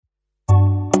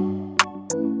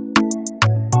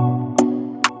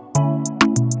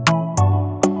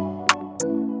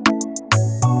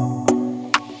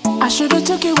should've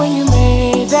took it when you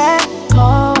made that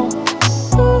call.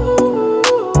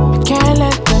 I can't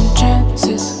let them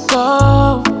chances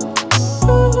go.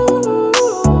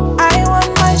 I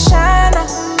want my shine,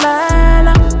 man.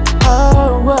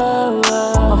 Oh, whoa,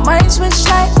 whoa. My mind switch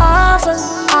like off and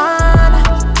on.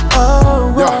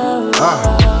 Oh, whoa,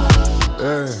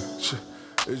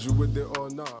 whoa. Is you with it or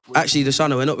not? Actually,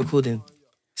 Lashana, we're not recording.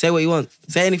 Say what you want.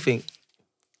 Say anything.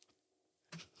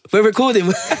 We're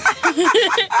recording.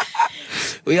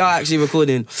 We are actually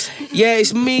recording. Yeah,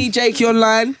 it's me, Jakey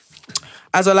Online.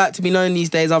 As I like to be known these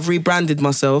days, I've rebranded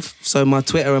myself. So my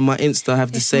Twitter and my Insta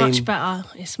have the same. It's much better.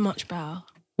 It's much better.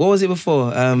 What was it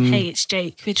before? Hey, it's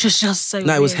Jake, which was just so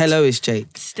No, it was weird. Hello, it's Jake.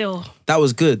 Still, That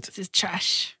was good. this is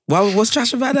trash. What's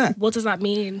trash about that? What does that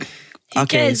mean? Who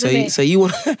Okay, cares, so innit? you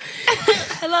want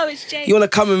Hello, it's Jake. you want to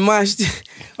come in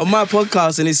on my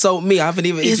podcast and insult me? I haven't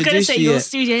even He's going to introduced say you your yet.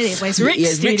 studio, innit? But it's Rick's Yeah,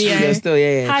 it's Rick's studio. studio still,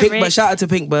 yeah. Hi, Pinkbird, Rick. shout out to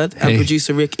Pinkbird and Hey.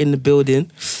 producer Rick in the building.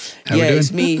 How we doing?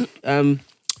 It's me.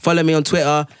 Follow me on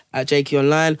Twitter at Jakey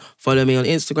Online. Follow me on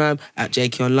Instagram at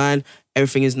Jakey Online.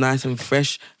 Everything is nice and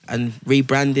fresh and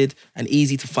rebranded and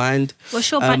easy to find.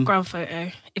 What's your background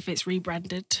photo if it's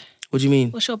rebranded? What do you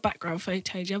mean? What's your background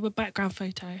photo? Do you have a background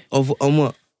photo? On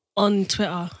what? On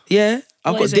Twitter. Yeah,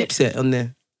 I've What got is it? Dipset on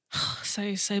there.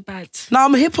 So bad. No,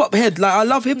 I'm a hip hop head. Like I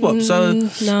love hip hop. So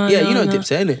no, yeah, no, you know no.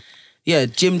 Dipset, innit? Yeah,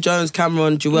 Jim Jones,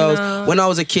 Cameron, Jewels. No. When I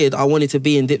was a kid, I wanted to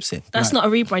be in Dipset. That's Like, not a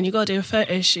rebrand. You got to do a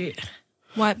photo shoot.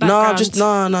 White No, background. just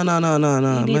no.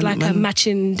 You need Man, a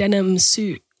matching denim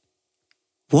suit.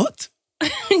 What?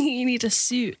 You need a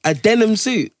suit. A denim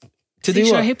suit to do You're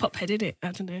a what? hip hop head, innit?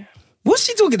 I don't know. What's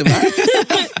she talking about? I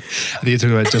think you're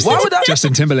talking about Why would I-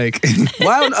 Justin Timberlake.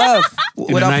 Why on earth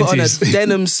would the I put on a 90s.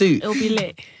 denim suit? It'll be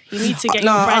lit. You need to get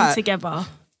No, your brand alright. together.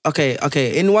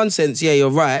 Okay. In one sense, yeah, you're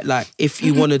right. Like, if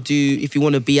you want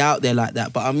to be out there like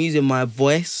that, but I'm using my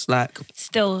voice, like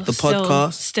Still,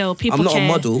 podcast. Still, people I'm not care. a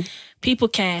model. People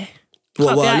care. What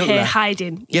Can't be I out look here like?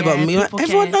 hiding. Yeah, but me, people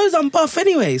everyone care. knows I'm buff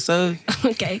anyway. So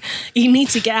Okay, you need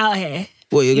to get out here.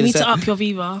 what you're You gonna need say? to up your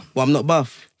Viva. Well, I'm not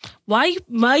buff. Why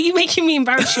are you making me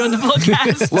embarrass you on the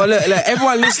podcast? Well, look,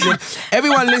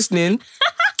 everyone listening.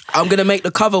 I'm gonna make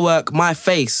the cover work my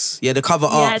face. Yeah, the cover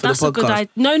Yeah, art for that's the a good podcast. idea.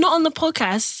 No, not on the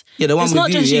podcast. Yeah, the one it's with not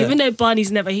you, just yeah. you, even though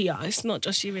Barney's never here. It's not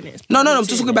just you, innit? It's No, Barney I'm too,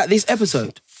 just talking innit? about this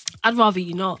episode. I'd rather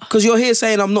you not. Because you're here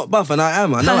saying I'm not buff, and I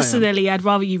am. I know I am. Personally, I'd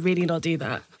rather you really not do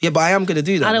that. Yeah, but I am gonna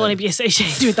do that. I don't though. want to be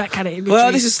associated with that kind of imagery.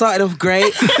 Well, this is starting off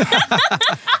great.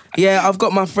 Yeah, I've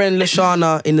got my friend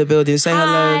Lashana in the building. Say hello.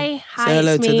 Hi, Say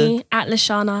hello it's to me the. at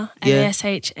Lashana, Yeah.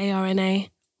 Lasharna.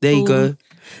 There you go.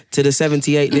 To the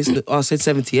 78 listeners. Oh, I said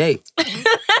 78.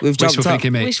 We've jumped Wishful up.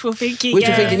 thinking, mate. Wishful thinking.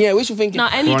 Wishful thinking, yeah, wishful thinking. No,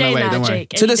 any We're on day our way, now, don't worry. Jake.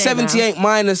 To any the day now. 78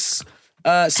 minus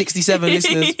 67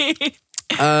 listeners,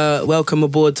 welcome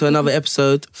aboard to another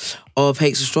episode of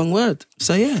Hate's a Strong Word.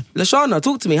 So yeah, Lashana,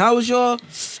 talk to me. How was your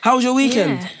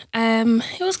weekend? Yeah.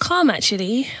 It was calm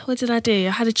actually. What did I do?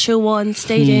 I had a chill one,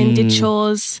 stayed in, did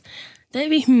chores.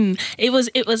 It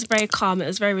was very calm. It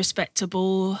was very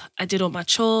respectable. I did all my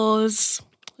chores,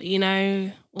 you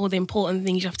know, all the important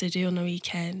things you have to do on the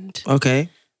weekend. Okay.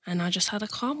 And I just had a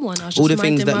calm one. I was just All the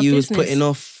things minding that my you business. was putting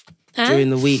off Huh? during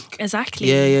the week. Exactly.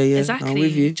 Yeah. Exactly. I'm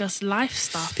with you. Just life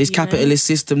stuff. This you know? capitalist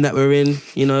system that we're in,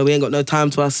 you know, we ain't got no time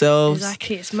to ourselves.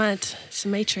 Exactly. It's mad. It's a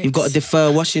matrix. You've got to defer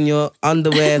washing your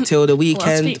underwear till the Well,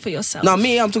 weekend. speak for yourself. No,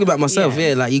 me, I'm talking about myself, Yeah.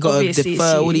 yeah. Like, you got to Obviously, defer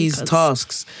it's all you, these 'cause-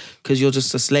 tasks because you're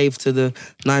just a slave to the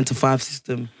 9-to-5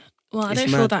 system. Well, I It's don't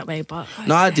feel mad. that way, but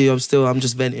No, I do. I'm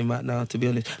just venting right now, to be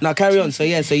honest. Now, carry on. So,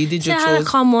 yeah, so you did So your I had a chores.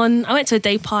 calm one. I went to a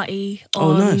day party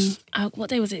Oh, on nice. What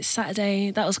day was it?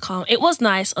 Saturday. That was calm. It was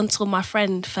nice until my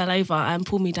friend fell over and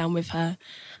pulled me down with her,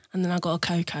 and then I got a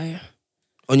cocoa.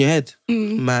 On your head?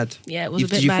 Mad. Yeah, it was a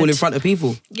bit Did you mad. fall in front of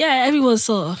people? Yeah, everyone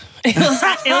saw. It was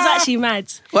actually mad.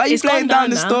 Why are you It's playing gone down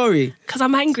the now. story? Because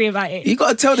I'm angry about it. You got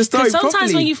to tell the story Because sometimes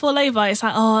properly. when you fall over, it's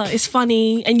like, oh, it's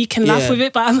funny and you can laugh Yeah. with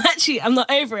it, but I'm not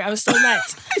over it. I'm still mad.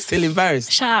 Still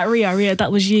embarrassed. Shout out Ria,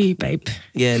 that was you, babe.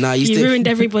 Yeah, nah, you You still... ruined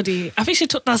everybody. I think she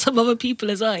took down some other people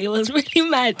as well. It was really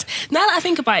mad. Now that I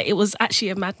think about it, it was actually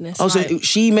a madness. Oh, so like-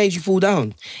 she made you fall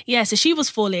down? yeah, so she was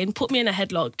falling, put me in a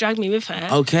headlock, dragged me with her.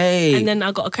 Okay. And then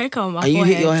I got a cocoa on my And you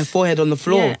forehead. hit your forehead on the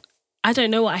floor? Yeah. I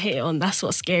don't know what I hit it on. That's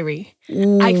what's scary.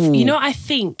 Ooh. I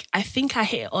think I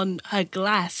hit it on her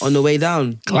glass. On the way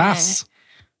down? Glass.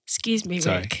 Excuse me,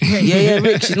 Sorry. Rick. Yeah,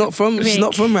 Rick, she's not from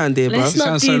round here, bro. Let's not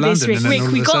sounds do so this, London, Rick. and then Rick,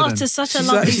 all we of a got off sudden- to such a She's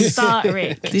lovely like- start,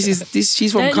 Rick.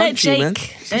 She's from Don't let country, man. Jake,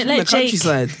 She's don't from the let Jake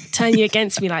countryside. turn you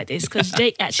against me like this because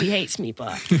Jake actually hates me.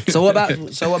 But So what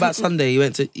about Sunday? You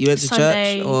went to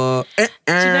Sunday. church or do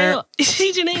you know what? Do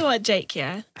you know what, Jake?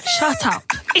 Yeah, shut up.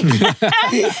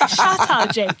 Shut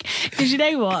up, Jake. Because you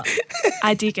know what?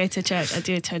 I do go to church. I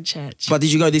do attend church. But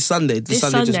did you go this Sunday? this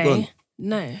Sunday just gone?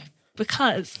 No,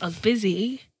 because I was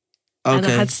busy and I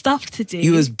Okay. had stuff to do.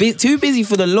 You was too busy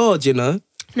for the Lord, you know.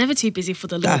 Never too busy for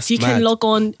the Lord. That's You can mad. log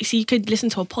on. So you could listen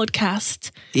to a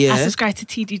podcast. Yeah. I subscribe to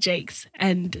TD Jakes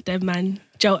and them man,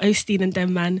 Joel Osteen and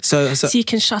them man. So you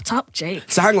can shut up, Jake.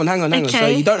 So hang on. So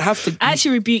Okay. you don't have to. I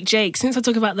actually rebuke Jake. Since I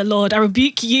talk about the Lord, I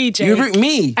rebuke you, Jake. You rebuke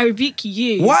me. I rebuke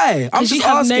you. Why? I'm 'Cause just you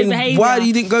have no asking behaviour. why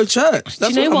you didn't go to church.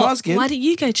 That's Do you know what what? I'm asking. Why didn't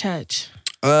you go to church?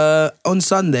 On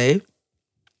Sunday.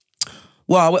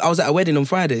 Well, I was at a wedding on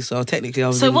Friday, so technically I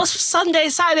was. So in- what's Sunday,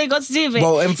 Saturday got to do with it?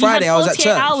 Well, on Friday you I had was at 48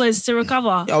 church. hours to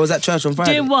recover. I was at church on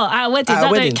Friday. Doing what? At a wedding? At a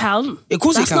That wedding. don't count. Of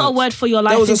course it That's not a counts. word for your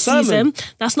There life was a in sermon. season.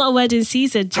 That's not a word in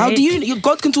season, Jake. How do you?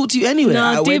 God can talk to you anywhere.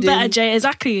 at No, a do wedding. better, Jay.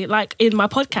 Exactly, like in my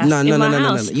podcast, No, in my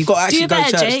house. no. You got to actually do go to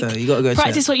better, church, Jake. though. You got to go to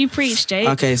Practice church. what you preach, Jake.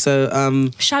 Okay, so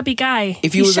Shabby guy.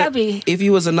 if you He's was shabby. if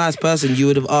you was a nice person, you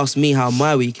would have asked me how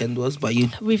my weekend was, but you.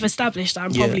 We've established that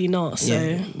I'm Yeah. probably not. So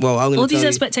Yeah. Well, I'm all gonna these tell you.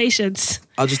 expectations.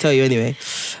 I'll just tell you anyway.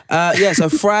 So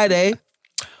Friday,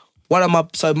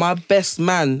 my best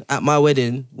man at my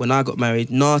wedding when I got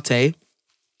married, Nate,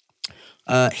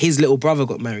 his little brother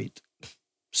got married.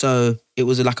 So it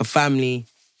was like a family,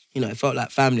 you know, it felt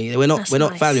like family. We're not That's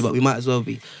nice. family, but we might as well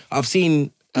be. I've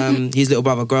seen his little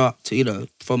brother grow up to, you know,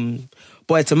 from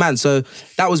boy to man. So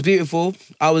that was beautiful.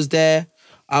 I was there.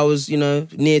 I was, you know,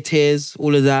 near tears,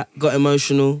 all of that. Got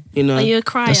emotional, you know. Are you a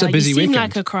crier? That's a busy you seem weekend.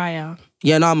 like a crier.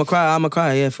 Yeah, no, I'm a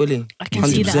crier, yeah, fully. I can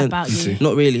see that 100%. about you.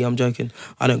 Not really, I'm joking.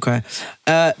 I don't cry.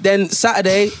 Then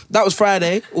Saturday, that was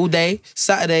Friday, all day.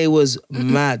 Saturday was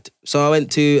mad. So I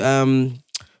went to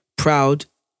Proud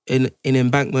in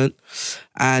Embankment,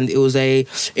 and it was a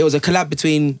collab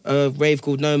between a rave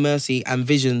called No Mercy and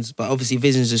Visions, but obviously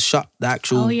Visions is shut. The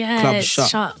actual Oh yeah, club it's is shut.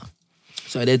 shut.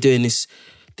 So they're doing this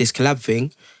collab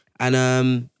thing.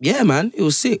 And yeah, man, it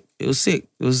was sick. It was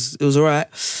alright.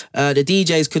 The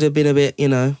DJs could have been a bit, you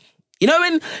know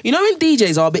when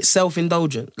DJs are a bit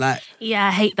self-indulgent, like, Yeah,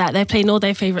 I hate that. They're playing all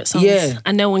their favourite songs. Yeah.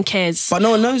 And no one cares. but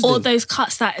no one knows all them. those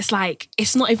cuts that it's like,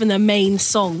 it's not even the main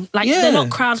song. Like, Yeah, they're not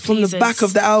crowd from pleasers. the back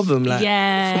of the album, like,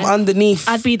 Yeah. from underneath.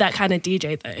 I'd be that kind of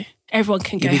DJ though. Everyone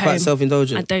can You'd go be home. quite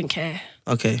self-indulgent. I don't care.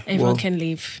 Okay, Everyone well, can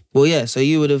leave. well, yeah. So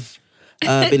you would have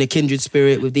been a kindred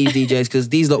spirit with these DJs because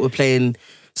these lot were playing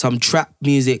some trap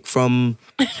music from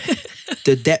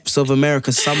the depths of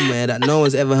America somewhere that no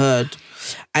one's ever heard.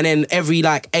 And then every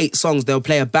like 8 songs they'll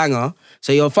play a banger.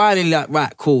 So you're finally like,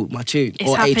 right, cool, my tune. It's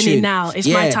or a happening tune. now. It's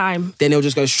my time. Then they'll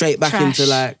just go straight back Trash. into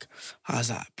like, I was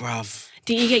like, bruv.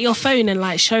 Didn't you get your phone and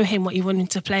like show him what you want him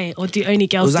to play? Or do only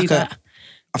It girls was do like that?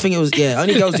 I think it was, yeah,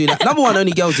 only girls do that. Number 1,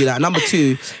 only girls do that. Number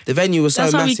 2, the venue was so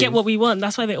That's why massive. we get what we want.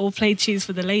 That's why they all play tunes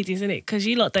for the ladies, isn't it? Because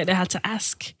you lot don't know how to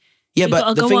ask. Yeah, You but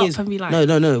gotta the go thing up is, and be like,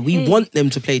 no. We hey. want them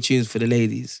to play tunes for the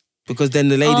ladies because then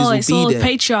the ladies it's will all be there.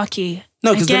 patriarchy.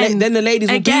 No, because Again. then the ladies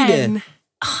will be there. Again.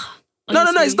 No,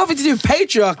 Honestly, it's nothing to do with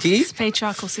patriarchy. It's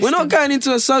patriarchal system. We're not going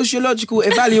into a sociological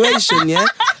evaluation, yeah?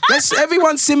 Let's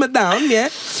everyone simmer down, yeah?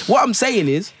 What I'm saying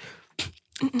is,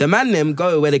 the man them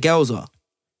go where the girls are.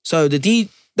 So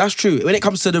that's true. When it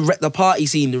comes to the party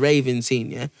scene, the raving scene,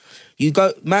 yeah? You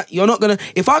go, Matt, you're not gonna,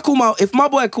 if my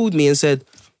boy called me and said,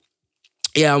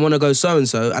 yeah, I wanna go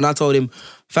so-and-so, and I told him,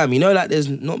 fam, you know like there's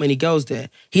not many girls there,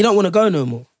 he don't wanna go no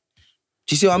more.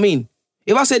 Do you see what I mean?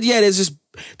 If I said, yeah, there's just,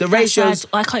 the That's ratios, sad.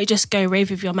 Why can't you just go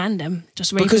rave with your man then?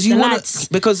 Just rave because with you the want lads.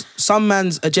 because some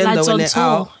man's agenda Lads when on they're tour,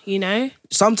 out, you know?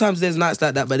 sometimes there's nights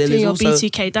like that, but then Doing there's your also,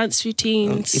 B2K dance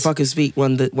routines. if I could speak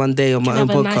one day on my own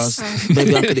have a nice podcast, time.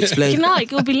 maybe I could explain. You know,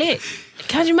 like, it'll be lit.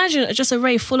 Can you imagine just a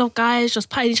rave full of guys just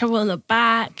patting each other on the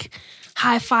back,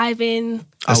 high-fiving,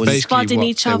 That's would- basically spudding what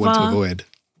each they want to other? avoid.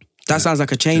 That sounds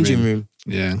like a changing room.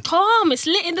 Yeah. Calm, it's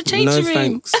lit in the changing No room.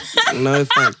 thanks. No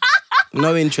thanks.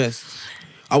 No interest.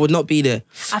 I would not be there.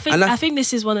 I think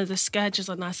this is one of the scourges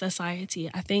on our society.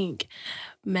 I think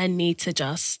men need to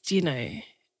just,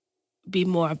 be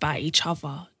more about each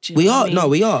other. Do you We know are. what I mean? No,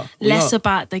 we are. We Less are.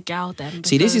 about the girl then.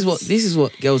 See, this is because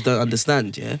what girls don't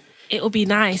understand, yeah? It'll be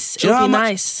nice. Do you know It'll how be much-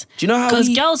 nice. Do you know how Because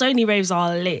we... girls only raves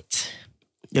are lit.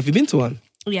 Have you been to one?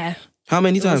 Yeah. How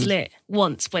many It was times? lit.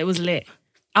 Once, but it was lit.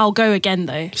 I'll go again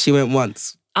though. She went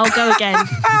once. I'll go again.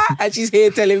 And she's here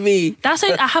telling me. That's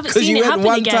it. I haven't 'Cause seen you it went happen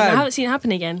one again. time. I haven't seen it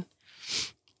happen again.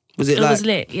 Was it It like... was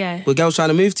lit, yeah. Were girls trying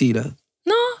to move to you though?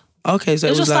 No. Okay, so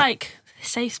It was just like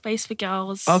safe space for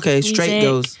girls. Okay, straight music.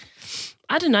 girls.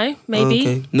 I don't know, maybe.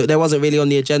 Okay. No, there wasn't really on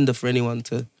the agenda for anyone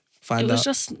to find It was out.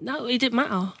 just, no, it didn't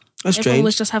matter. That's Everyone strange.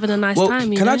 was just having a nice Well,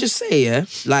 time, can I just say, yeah,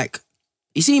 like,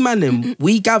 you see, man, them,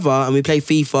 we gather and we play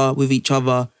FIFA with each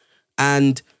other,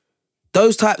 and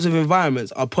those types of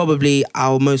environments are probably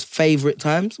our most favourite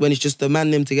times when it's just the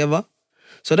man them together.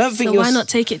 So I don't think So you're... why not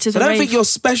take it to the I don't rave? think you're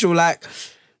special, like...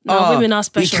 No, women are We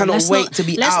special. cannot Let's wait not- to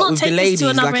be let's out not with take the this ladies. to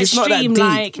another Like, it's not that extreme.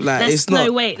 deep. Like, It's not...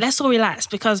 No, wait. Let's all relax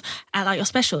because act like you're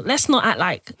special. Let's not act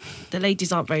like the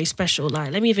ladies aren't very special.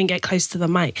 Like, let me even get close to the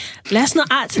mic. Let's not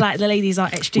act like the ladies are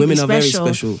extremely Women are very special.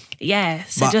 special. Yeah,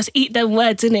 so But- just eat them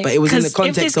words, innit? But it was in the 'Cause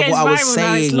context if this of goes what I was viral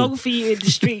now, it's saying. long for you in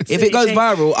the streets. If it goes innit?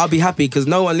 viral, I'll be happy because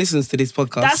no one listens to this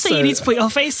podcast. That's what so- you need to put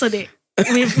your face on it.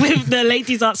 with the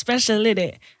ladies aren't special,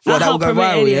 innit? Well, I'll that will help go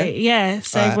promote viral, it, yeah?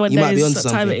 So Alright, everyone you might be knows onto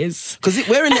what time something. it is. Because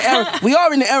we're in the era. We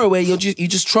are in the era where you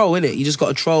just troll, innit? You just got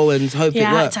to troll and hope Yeah, it I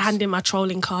had works. to hand in my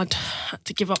trolling card. I had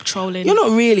to give up trolling. You're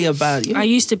not really a bad. I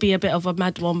used to be a bit of a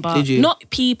mad one, but Did you? not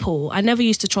people. I never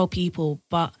used to troll people,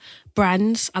 but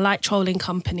brands. I like trolling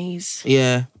companies,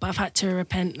 Yeah. but I've had to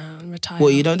repent now and retire.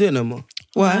 What, you don't do it no more?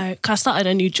 Why? No, 'cause I started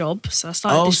a new job, so I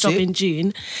started Oh, this job sick. in June,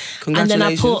 and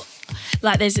Congratulations.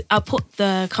 then I put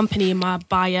the company in my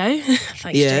bio.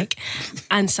 Thanks, Yeah. Jake.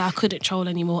 And so I couldn't troll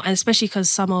anymore, and especially because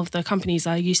some of the companies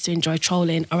I used to enjoy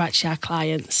trolling are actually our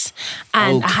clients,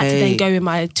 and I had to Okay. then go in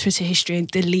my Twitter history and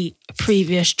delete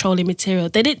previous trolling material.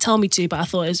 They didn't tell me to, but I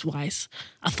thought it was wise.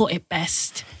 I thought it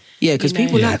best. Yeah, because you know.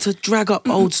 people Yeah. like to drag up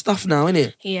old stuff now,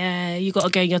 innit? Yeah, you got to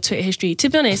go in your Twitter history. To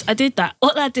be honest, I did that.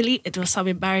 All I deleted was some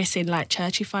embarrassing, like,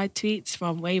 churchified tweets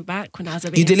from way back when I was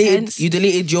a bit intense. You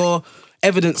deleted your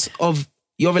evidence of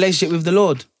your relationship with the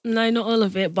Lord. No, not all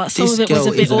of it, but some This of it was girl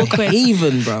a bit is awkward. a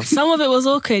heathen, bro. Some of it was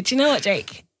awkward. Do you know what,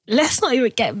 Jake? Let's not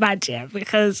even get mad yet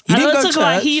because You I didn't don't go talk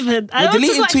about church. heathen. I You're don't talk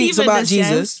deleting about tweets about heathenness, yeah?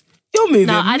 Jesus. You're moving.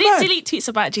 No, I didn't mad. delete tweets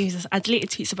about Jesus. I deleted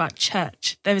tweets about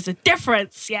church. There is a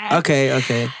difference, yeah?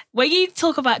 Okay. When you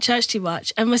talk about church too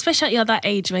much, and especially at that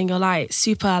age when you're like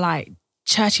super like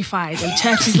churchified and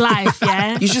church is life,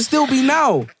 yeah? You should still be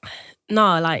now.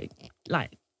 No, like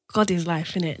God is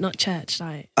life, innit? Not church.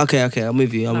 Like Okay. I'm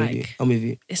with you. I'm Like- with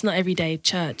you. it's not everyday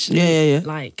church. Yeah.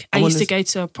 Like I I used wanna- to go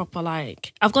to a proper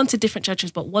like I've gone to different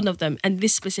churches, but one of them and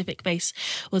this specific place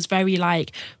was very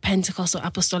like Pentecostal,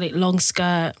 apostolic, long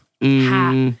skirt,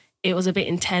 hat. It was a bit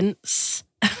intense.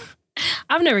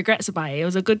 I have no regrets about it. It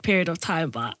was a good period of time,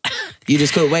 but You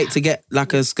just couldn't wait to get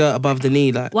like a skirt above the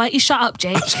knee, like. why don't you shut up,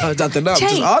 Jake? I don't know. I'm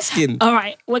just Jake. asking. All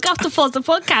right, we're going to have to pause the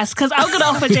podcast because I'm going to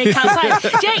offer Jake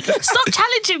outside. Jake, stop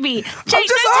challenging me. Jake, I'm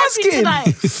just don't test me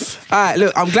asking. tonight. All right,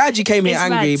 look, I'm glad you came here It's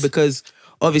angry mad. because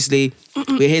obviously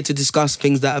we're here to discuss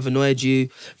things that have annoyed you,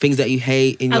 things that you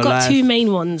hate in I've your got life. two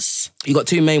main ones. You got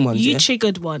two main ones, You yeah?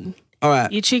 triggered one. All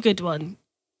right. You triggered one.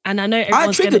 And I know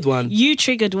everyone's triggered gonna, one? You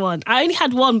triggered one. I only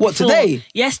had one What, before. today?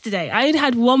 Yesterday. I only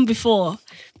had one before.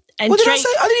 And What did I Drake, say?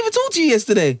 I didn't even talk to you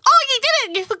yesterday. Oh, you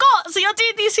didn't. You forgot. So you're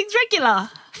doing these things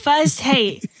regular. First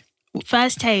hate.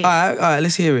 First hate All right,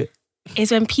 let's hear it.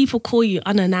 is when people call you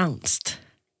unannounced.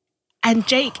 And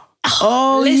Jake.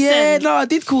 Oh, listen. yeah, no, I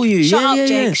did call you. Shut yeah, up, yeah,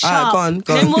 Jake. yeah. Shut All up. right,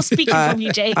 go on. No more speaking All from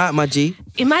you, Jake. All right, my G.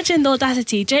 Imagine the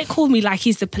audacity. Jake called me like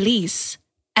he's the police.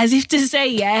 As if to say,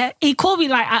 yeah. He called me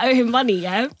like I owe him money,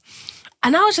 yeah.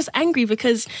 And I was just angry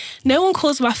because no one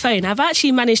calls my phone. I've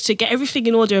actually managed to get everything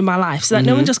in order in my life so that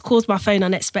no one just calls my phone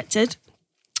unexpected.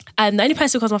 And the only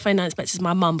person who calls my phone unexpected is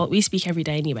my mum, but we speak every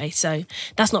day anyway, so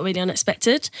that's not really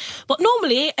unexpected. But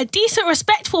normally, a decent,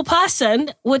 respectful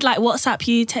person would like WhatsApp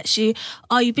you, text you,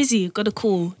 are you busy? Got a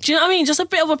call. Do you know what I mean? Just a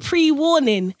bit of a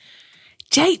pre-warning.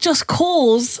 Jake just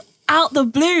calls out the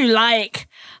blue like,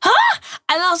 huh?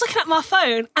 And I was looking at my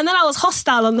phone and then I was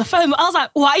hostile on the phone. But I was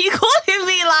like, why are you calling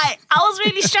me? Like, I was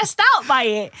really stressed out by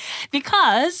it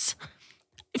because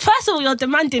first of all, you're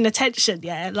demanding attention,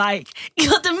 yeah? Like,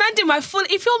 you're demanding my full...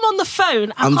 If you're on the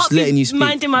phone, I I'm can't just be letting you speak.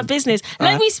 minding my business. Let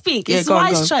Alright. me speak. Yeah, It's a go on,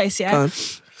 wise go on. choice, yeah? Go on.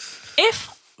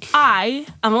 If I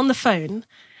am on the phone,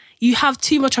 you have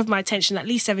too much of my attention, at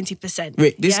least 70%.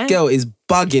 Rick, this yeah? girl is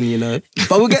bugging, you know.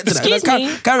 But we'll get to that. Excuse Like,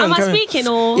 me, carry on, am I carry on. speaking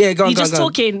or Yeah, go on, you go on, just go on.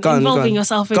 talking, Go on, involving go on.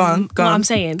 yourself in Go on, what go on. I'm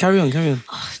saying? Carry on.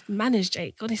 Manage,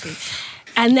 Jake, honestly.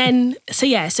 And then, so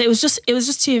it was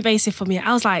just too invasive for me.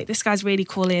 I was like, this guy's really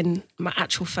calling my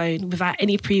actual phone without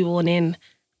any pre-warning.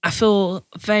 I feel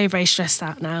very, very stressed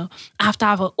out now. I have to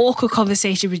have an awkward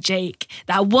conversation with Jake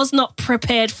that I was not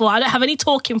prepared for. I don't have any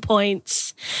talking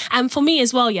points. And for me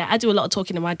as well, yeah, I do a lot of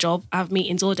talking in my job. I have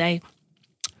meetings all day.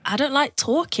 I don't like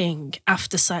talking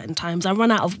after certain times. I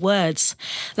run out of words.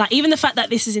 Like even the fact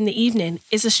that this is in the evening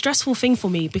is a stressful thing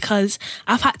for me because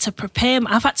I've had to prepare,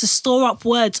 I've had to store up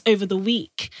words over the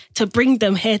week to bring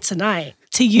them here tonight.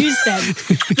 to use them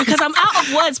because I'm out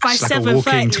of words by It's like a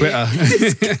walking 7:30.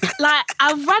 Twitter. Like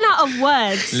I've run out of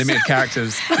words. Limited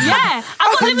characters. Yeah,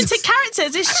 I've got limited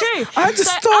characters. It's true. I had to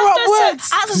store up after words.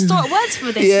 I had to store up words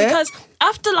for this Yeah. because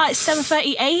after like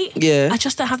 7:38, Yeah. I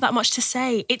just don't have that much to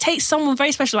say. It takes someone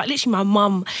very special. Like literally, my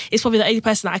mum is probably the only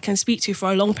person that I can speak to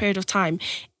for a long period of time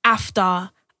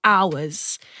after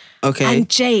hours. Okay. And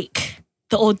Jake,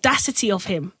 the audacity of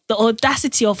him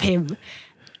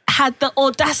had the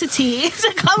audacity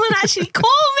to come and actually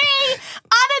call me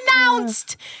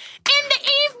unannounced in the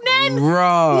evening.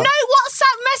 Bruh. No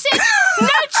WhatsApp message, no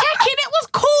checking. It was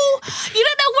cool. You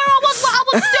don't know where I was, what I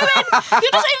was doing.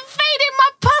 You're just invading my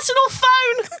personal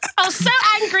phone. I was so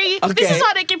angry. Okay. This is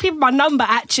why they give people my number,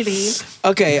 actually.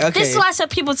 Okay. This is why I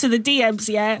send people to the DMs,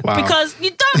 yeah? Wow. Because you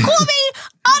don't call me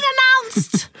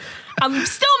unannounced. I'm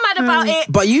still mad about it.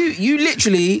 But you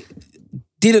literally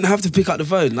didn't have to pick up the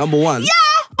phone, number one. Yeah,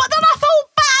 but then I felt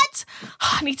bad.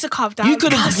 I need to calm down. You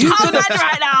could've- I you sound could've- mad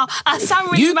right now. I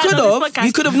sound really You mad could on this have. podcast.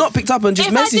 You could have not picked up and just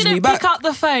If I messaged me didn't back. pick up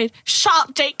the phone, shut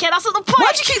up, Jake. That's not the point.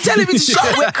 Why'd you keep telling me to shut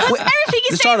up? Everything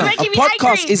you say is Lashana, making a me podcast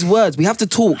angry. is words. We have to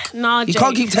talk. Nah, you Jake.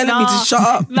 can't keep telling me to shut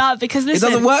up. Nah, because listen,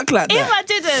 doesn't work like that. If I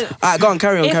didn't, All right, go on,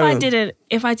 carry on, carry on.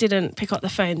 if I didn't pick up the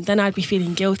phone, then I'd be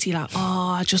feeling guilty. Like,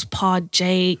 oh, I just pawed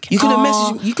Jake. You could have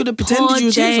Oh, messaged. You could have pretended poor you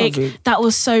were doing Jake. something. That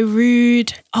was so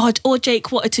rude. Oh, all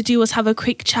Jake wanted to do was have a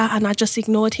quick chat, and I just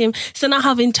ignored him. So now I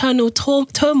have internal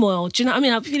turmoil. Do you know what I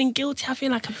mean? I'm feeling guilty. I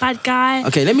feel like a bad guy.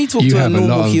 Okay, let me talk You to a have a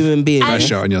normal lot of human being.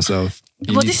 pressure on yourself.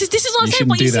 Well, this is what I'm you saying.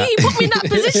 But you see, shouldn't he do put me in that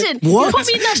position. What? He put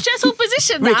me in that stressful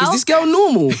position Rick, now. is this girl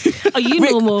normal? Are you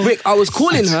Rick, normal? Rick, I was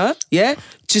calling her, yeah,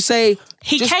 to say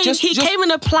He just- came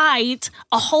and applied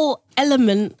a whole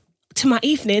element to my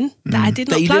evening that I did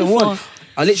that not you plan didn't for. want.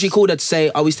 I literally called her to say,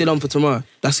 "Are we still on for tomorrow?"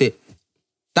 That's it.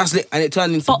 That's it, and it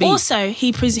turned into But beef. also,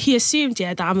 he assumed,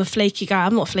 yeah, that I'm a flaky guy.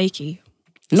 I'm not flaky.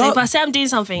 So No. if I say I'm doing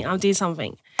something, I'm doing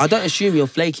something. I don't assume you're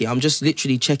flaky. I'm just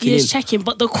literally checking You're in. just checking.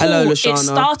 But the call, Hello, it Lashana.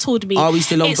 startled me. Are we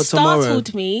still on for tomorrow? It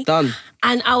startled me. Done.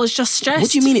 And I was just stressed.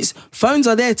 What do you mean? It's phones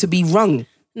are there to be rung.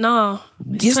 No.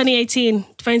 It's Yes. 2018.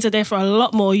 Phones are there for a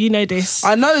lot more. You know this.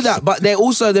 I know that, but they're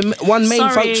also the one main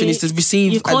Sorry, function is to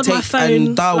receive you and called my take phone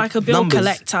and dial like a bill numbers.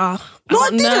 collector. No, I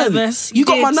got didn't. nervous. You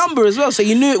got my did. number as well, so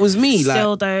you knew it was me. Still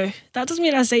Like, though, that doesn't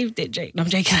mean I saved it, Jake. No, I'm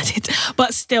joking, I did.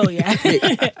 But still, yeah.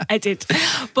 I did.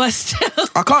 But still.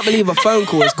 I can't believe a phone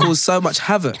call has caused so much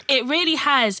havoc. It really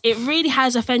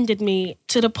has offended me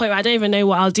to the point where I don't even know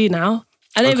what I'll do now.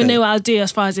 I don't even Okay. know what I'll do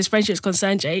as far as this friendship is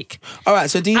concerned, Jake. All right,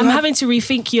 so do you? I'm have, having to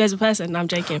rethink you as a person. No, I'm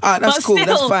joking. All right, that's But cool. still,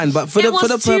 That's fine. But for it the was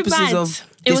too purposes mad. of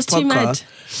It this was too mad.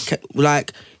 podcast,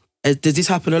 like, does this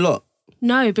happen a lot?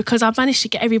 No, because I've managed to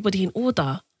get everybody in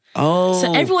order. Oh,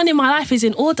 So everyone in my life is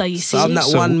in order, you see. so I'm that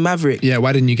So- one maverick. Yeah,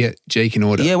 why didn't you get Jake in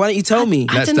order? Yeah, why don't you tell me?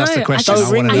 I That's- don't that's know. the question I I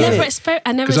want to know. I never 'Cause sprayed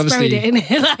obviously- it in it.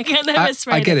 Like, I never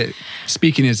sprayed I get it.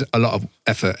 Speaking is a lot of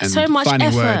effort and So much finding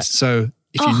effort. words. So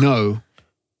if Oh.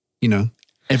 you know,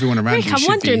 everyone around Rick, you I'm should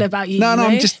wondering be. about you, No, you no, know?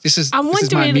 I'm just. This is I'm my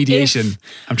wondering mediation. if-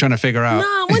 I'm trying to figure out. No,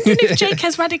 I'm wondering if Jake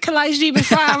has radicalised you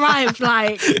before I arrived.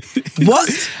 Like, What?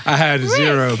 I had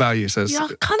zero about you, so you're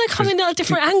kind of coming at a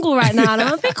different angle right now, and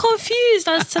I'm a bit confused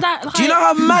as to that. Like, Do you know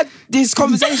how mad this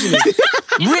conversation is? it's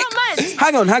not mad.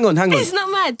 Hang on. It's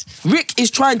not mad. Rick is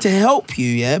trying to help you,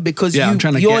 yeah, because Yeah, I'm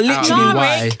trying to you're get out of literally it.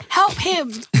 Why? Rick, help him.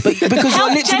 because you're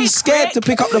Help literally Jake, scared Rick. to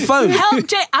pick up the phone. Help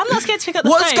Jake. I'm not scared to pick up the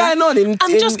What's phone. going on in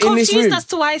I'm just in this confused room? as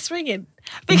to why it's ringing.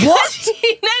 Because What?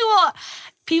 you know what?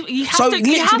 People, you have So to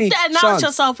literally, announce Sean,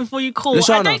 yourself before you call. I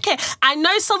Lashana. don't care. I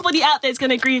know somebody out there is going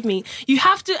to agree with me. You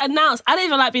have to announce. I don't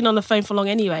even like being on the phone for long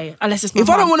anyway, unless it's my If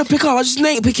I don't mum. want to pick up, I just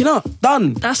ain't picking up.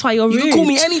 Done. That's why you're You rude. can call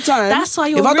me anytime. That's why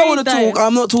you're If I don't rude, want to though. talk,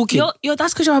 I'm not talking.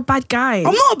 That's because you're a bad guy. I'm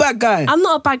not a bad guy. I'm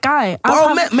not a bad guy.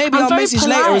 But maybe I'll very message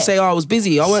later and polite. say, "Oh, I was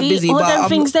busy. I weren't See, busy." all But them I'm,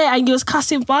 things there, and you was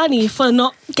cussing Barney for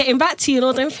not getting back to you and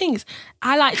all them things.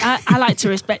 I like to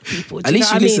respect people. Do At you least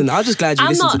know you what I mean? listen. I'm just glad you I'm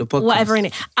listen not, to the podcast. Whatever in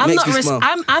it. I'm Makes not. me smile.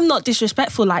 I'm not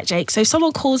disrespectful like Jake. So if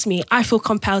someone calls me, I feel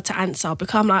compelled to answer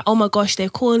because I'm like, oh my gosh, they're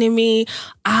calling me.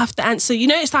 I have to answer. You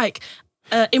know, it's like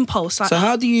impulse. Like, So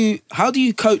how do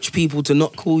you coach people to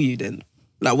not call you then?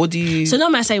 Like, what do you? So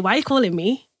normally I say, why are you calling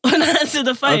me? When I answer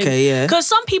the phone. Okay, yeah. Because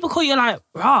some people call you like,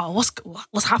 raw, what's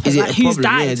happening? Is it Like, a who's problem?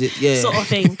 Yeah, died? is it- yeah. Sort of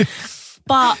thing.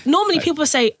 But normally people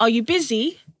say, are you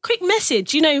busy? Quick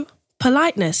message, you know,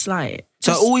 politeness, like.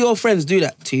 So all your friends do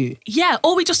that to you. Yeah,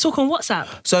 or we just talk on WhatsApp.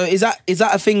 So is that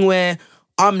a thing where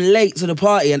I'm late to the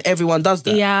party and everyone does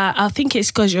that? Yeah, I think it's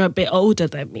because you're a bit older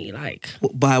than me, like.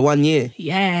 By 1 year.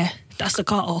 Yeah. That's the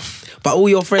cut off. But all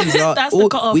your friends are. That's the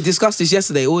cut-off. We discussed this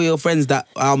yesterday. All your friends that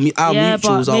our Yeah,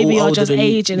 mutuals but are maybe all you're older just than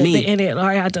aging a me. bit in it.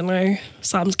 Like, I don't know.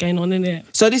 Something's going on in it.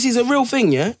 So this is a real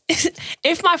thing, yeah?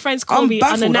 If my friends call I'm me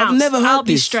baffled. I've unannounced, never heard I'll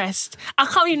be this. stressed. I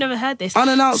can't even never heard this.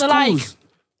 Unannounced so, calls. like,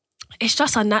 it's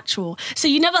just unnatural. So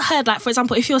you never heard, like, for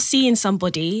example, if you're seeing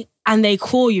somebody and they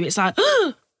call you, it's like,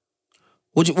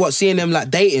 What, seeing them like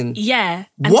dating? yeah.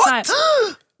 And What? It's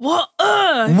like, what?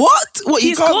 What? You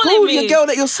He's can't calling call me. your girl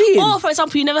that you're seeing? Or, for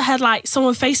example, you never heard, like,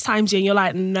 someone FaceTimes you and you're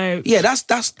like, no. Yeah, that's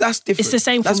different. It's the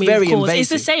same for That's me, very of course. invasive. It's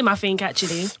the same, I think,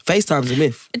 actually. FaceTime's a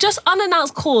myth. Just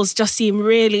unannounced calls just seem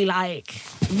really, like,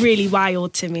 really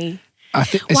wild to me. I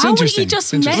think it's Why wouldn't interesting. you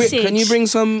just It's interesting. message? Rick, can you bring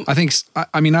some? I think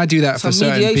I mean I do that Some for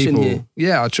certain mediation people. here.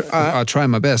 Yeah, I'll try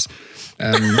my best.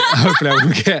 Hopefully I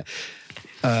won't get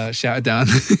shouted down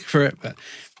for it. But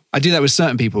I do that with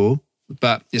certain people,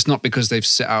 but it's not because they've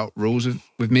set out rules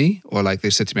with me or like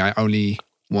they've said to me, I only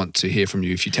want to hear from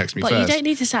you if you text me But first. you don't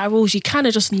need to set rules. You kind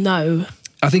of just know.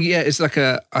 I think it's like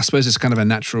I suppose it's kind of a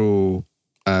natural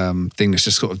thing that's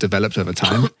just sort of developed over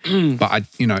time. But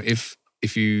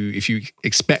if you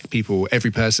expect people, every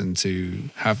person to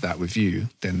have that with you,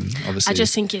 then obviously I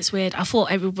just think it's weird. I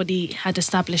thought everybody had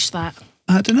established that.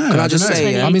 I don't know. Can I just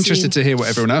say, I'm 2018. interested to hear what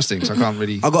everyone else thinks. I can't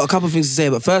really. I got a couple of things to say,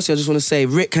 but firstly, I just want to say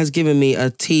Rick has given me a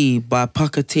tea by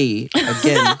Pucker Tea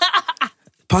again.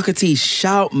 Pucker Tea,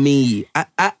 shout me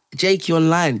at Jakey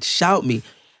online. Shout me.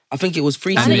 I think it was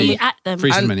free. I know Cinnamon. you at them.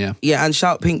 Free Cinnamon, yeah. Yeah, and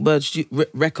shout Pinkbird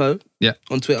Reco Yeah.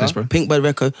 on Twitter. Thanks, bro. Pinkbird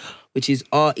Reco, which is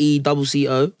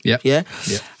RECCO. Yeah. Yeah.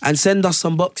 Yeah. And send us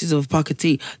some boxes of Pucker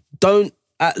Tea. Don't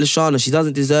at Lashana, she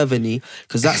doesn't deserve any,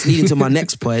 because that's leading to my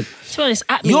next point. To be honest,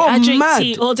 at me, You're I drink mad.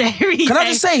 tea all day, every day. Can I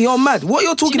just say, you're mad. What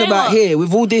you're talking know about what? here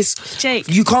with all this, Jake,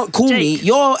 you can't call me, Jake.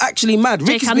 you're actually mad. Rick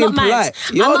Jake, is I'm being not mad. polite.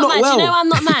 You're I'm not not mad. well. Do you know I'm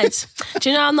not mad? Do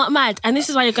you know I'm not mad? And this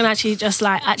is why you're gonna actually just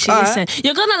like actually All right. listen.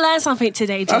 You're gonna learn something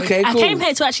today, Jake. Okay, I cool. came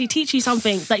here to actually teach you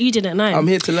something that you didn't know. I'm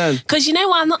here to learn. Because you know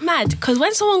why I'm not mad? Because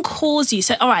when someone calls you,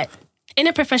 so all right, in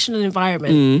a professional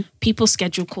environment, Mm. people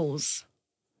schedule calls.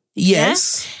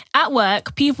 Yes. At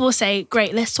work, people say,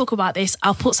 great, let's talk about this.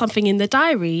 I'll put something in the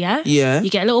diary, yeah? Yeah. You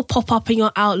get a little pop-up in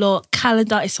your Outlook,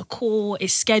 calendar, it's a call,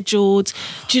 it's scheduled.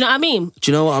 Do you know what I mean? Do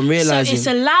you know what I'm realising?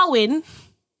 So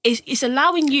it's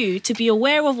allowing you to be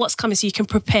aware of what's coming so you can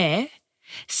prepare.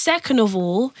 Second of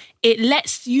all, it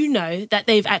lets you know that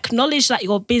they've acknowledged that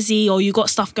you're busy or you got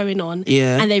stuff going on,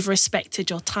 Yeah. and they've respected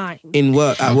your time. In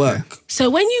work, at work. So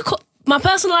when you call, my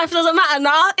personal life doesn't matter,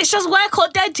 nah. It's just work or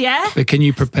dead, yeah? But can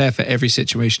you prepare for every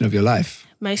situation of your life?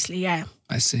 Mostly, yeah.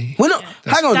 I see. We're not,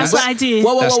 hang on. That's what I do.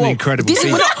 That's an incredible This is,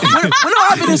 feat. we're not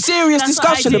having a serious That's what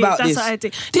I discussion do. about That's this. what I do.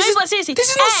 This No, is, but seriously, this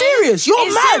is not hey, serious. You're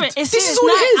it's mad. serious. It's This serious. is all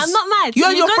No, it is. I'm not mad. You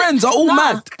and your friends are all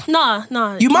mad.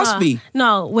 No. You must be.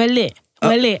 No, we're lit.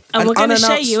 We're lit. And an we're going to show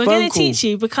unannounced you. We're phone going to call. teach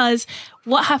you because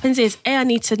what happens is, I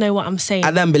need to know what I'm saying.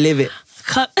 I don't believe it.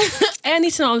 I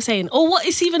need to know what I'm saying. Or what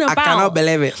it's even I about. cannot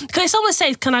believe it. Because if someone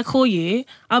says, can I call you?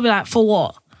 I'll be like, for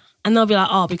what? And they'll be like,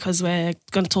 oh, because we're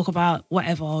going to talk about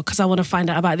whatever. Because I want to find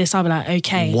out about this. I'll be like,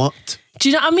 okay. What? Do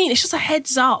you know what I mean? It's just a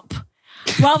heads up.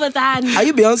 Rather than... Are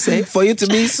you Beyonce for you to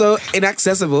be so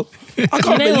inaccessible? I can't You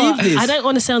know believe what? this. I don't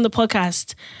want to say on the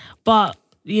podcast, but,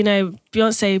 you know,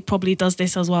 Beyonce probably does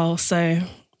this as well. So...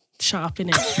 shut up,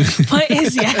 innit? But it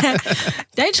is, yeah.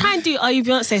 Don't try and do Are You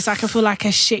Beyonce so I can feel like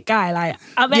a shit guy. Like,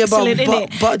 I'm Yeah, excellent,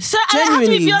 innit? but So I don't have to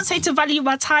be genuinely- Beyonce to value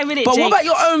my time, innit, But Jake? what about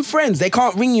your own friends? They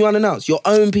can't ring you unannounced. Your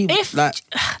own people. If like,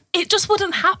 it just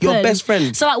wouldn't happen. Your best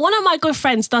friend. So like one of my good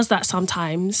friends does that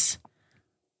sometimes,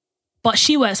 but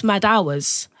she works mad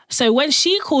hours. So when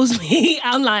she calls me,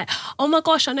 I'm like, oh my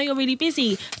gosh, I know you're really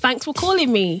busy. Thanks for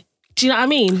calling me. Do you know what I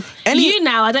mean? You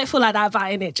now, I don't feel like that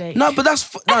about it, Jake. no, but that's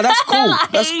cool.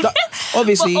 Like-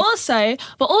 Obviously.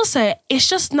 But also, it's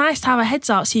just nice to have a heads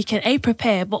up so you can A,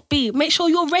 prepare, but B, make sure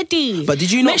you're ready. But did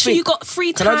you not make sure think- you got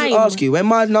free Can time? I just ask you, when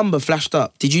my number flashed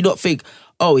up, did you not think,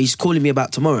 oh, he's calling me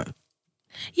about tomorrow?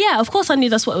 Yeah, of course I knew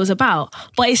that's what it was about.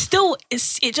 But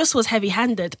it just was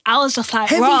heavy-handed. I was just like,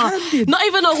 rah, Heavy-handed? not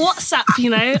even a WhatsApp, you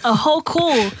know, a whole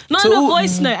call. Not So even a all-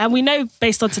 voice note. And we know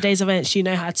based on today's events, you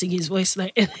know how to use voice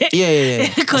note. Yeah.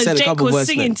 I Because sent a Jake couple was voice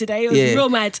singing notes. today. It was Yeah. real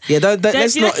mad. Yeah,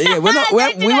 let's do not. that. Yeah, we're not.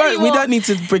 Don't do that We anymore. don't need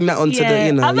to bring that onto the.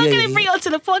 You know. I'm not yeah, going to bring it onto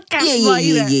the podcast. Yeah, but,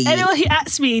 you know, yeah. anyone who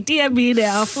asks me, DM me there.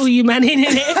 I'll fool you, man, in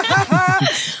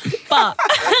it. But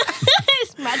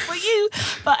it's mad for you.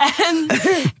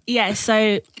 But yeah,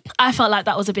 so I felt like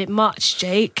that was a bit much,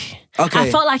 Jake. Okay. I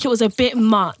felt like it was a bit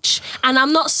much. And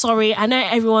I'm not sorry. I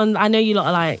know you lot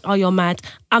are like, oh, you're mad.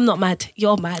 I'm not mad.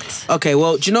 You're mad. Okay,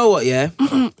 well, do you know what? Yeah,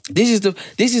 this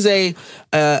is a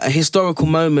historical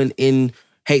moment in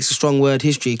hate's a strong word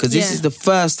history because this Yeah. is the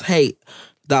first hate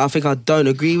that I think I don't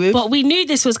agree with. But we knew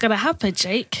this was gonna happen,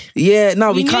 Jake. Yeah,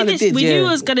 no, we knew kind of this- did. we yeah. knew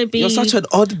it was gonna be- You're such an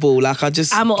oddball. Like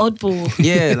I'm an oddball.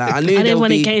 Yeah, like I knew I didn't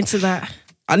want to be. get into that.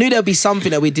 I knew there'd be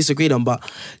something that we disagreed on, but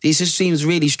it just seems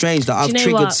really strange that I've you know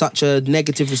triggered what? such a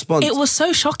negative response It was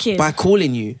so shocking. by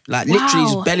calling you, like literally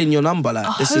Wow. just belling your number. Like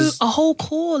a whole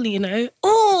call, you know.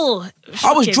 Oh,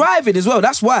 I was shocking. driving as well.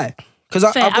 That's why, because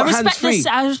I've Fair. got hands free.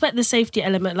 I respect the safety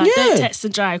element. Like, Yeah. don't text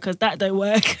and drive because that don't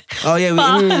work. Oh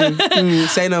yeah,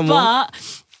 say no more. But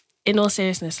in all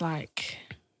seriousness, like,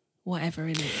 whatever,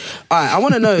 innit? All right, I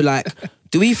want to know, like,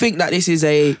 do we think that this is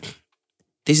a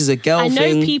girl I know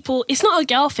thing? people. It's not a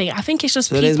girl thing. I think it's just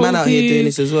So people there's man out who. here doing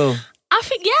this as well, I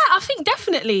think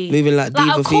definitely. moving like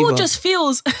diva a call fever. just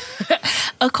feels.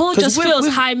 A call 'Cause just with- feels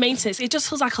with- high maintenance. It just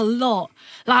feels like a lot.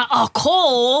 Like a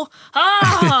call.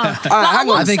 Ah. hang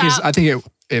on. I think WhatsApp.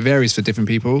 it varies for different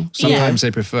people. Sometimes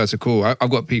they prefer to call. I've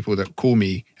got people that call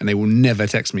me and they will never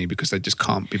text me because they just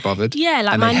can't be bothered. Yeah,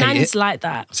 like and my they hate nan's it. like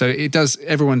that. So it does.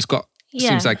 Everyone's got. Yeah.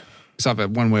 Seems like it's either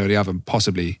one way or the other,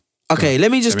 possibly. Okay,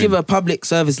 let me just I mean- give a public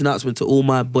service announcement to all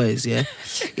my boys, yeah?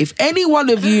 If any one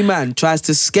of you, man, tries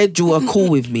to schedule a call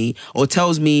with me or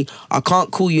tells me I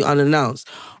can't call you unannounced,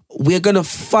 we're going to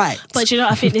fight. But you know,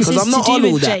 I think this 'Cause is I'm not to on do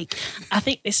all with that. Jake. I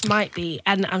think this might be,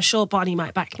 and I'm sure Barney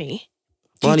might back me.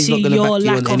 Barney's Due not to gonna your back you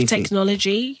on lack of anything.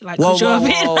 technology, like Whoa, because you're a whoa,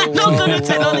 bit whoa, not whoa, good at whoa.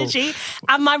 technology.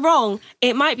 Am I wrong?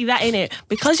 It might be that in it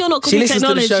because you're not good She at listens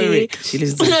to the technology. show, Rick. She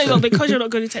listens to the no, show. but because you're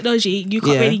not good at technology, you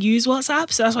can't Yeah. really use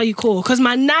WhatsApp. So that's why you call. Because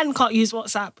my nan can't use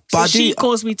WhatsApp, so But I she do-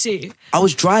 calls me too. I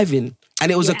was driving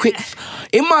and it was a Yeah. quick...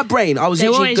 In my brain, I was They're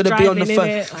literally always going to be on the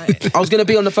driving, phone. innit? Like- I was going to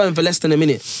be on the phone for less than a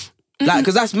minute. Like,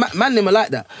 because that's man, them are like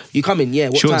that. You come in, yeah,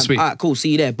 what Short and time? sweet. All right, cool, see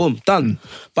you there, boom, done.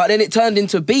 But then it turned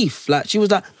into beef. Like, she was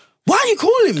like, why are you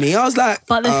calling me? I was like...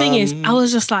 But the thing is, I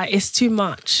was just like, it's too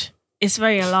much. It's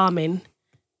very alarming.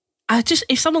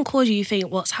 If someone calls you, you think,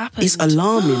 what's happened? It's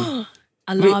alarming.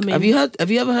 Rick, alarming. have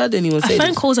you ever heard anyone say A phone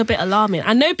this? call's a bit alarming.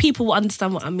 I know people will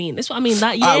understand what I mean. That's what I mean.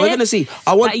 That year, All right, we're gonna see.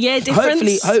 I want that year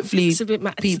difference, hopefully it's a bit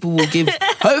mad. people will give.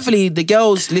 Hopefully the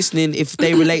girls listening, if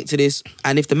they relate to this,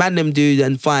 and if the man them do,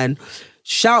 then fine.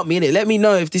 Shout me in it. Let me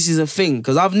know if this is a thing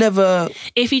because I've never.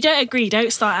 If you don't agree,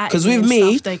 don't start acting. 'Cause with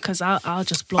me- because I'll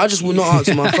just block. I just will you. not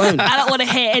answer my phone. I don't want to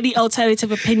hear any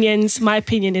alternative opinions. My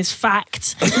opinion is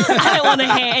fact. I don't want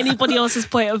to hear anybody else's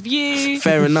point of view.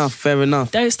 Fair enough. Fair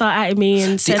enough. Don't start at me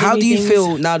and sending How me do you things.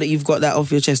 feel now that you've got that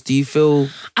off your chest? Do you feel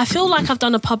I feel like I've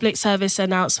done a public service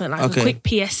announcement, like Okay. a quick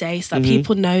PSA, so that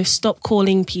people know. Stop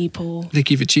calling people. I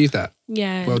think you've achieved that.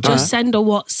 Yeah, Well done. just send a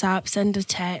WhatsApp, send a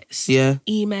text, Yeah.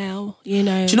 email. You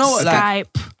know, Do you know what,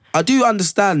 like, Skype. I do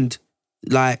understand,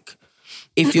 like,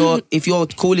 if you're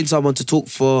calling someone to talk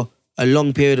for a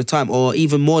long period of time or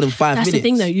even more than 5 That's minutes. the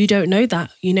thing, though. You don't know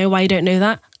that. You know why you don't know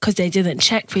that? Because they didn't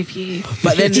check with you.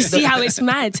 But then Do you see how it's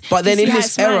mad? But then You in see how this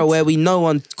it's era mad? where no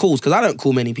one calls, because I don't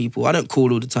call many people, I don't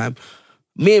call all the time.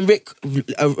 Me and Rick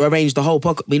arrange the whole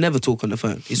podcast. We never talk on the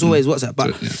phone. It's always WhatsApp.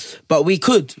 But we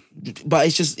could. But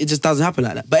it just doesn't happen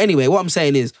like that. But anyway, what I'm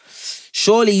saying is,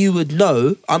 surely you would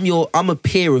know. I'm a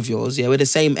peer of yours. Yeah, we're the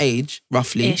same age,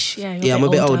 roughly. Ish, yeah, you're a I'm a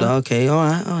bit bit older. older. Okay, all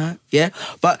right. Yeah,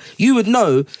 but you would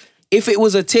know if it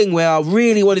was a thing where I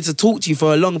really wanted to talk to you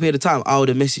for a long period of time. I would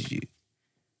have messaged you.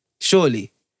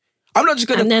 Surely. I'm not just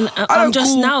gonna. And then I I'm don't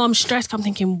just call- now I'm stressed. I'm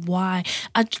thinking why?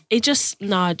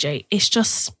 Jay. It's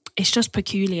just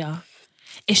peculiar.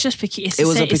 It's just peculiar. It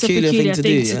was a peculiar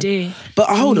thing to do. But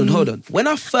hold on. When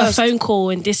I A first phone call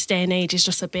in this day and age is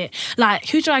just a bit like,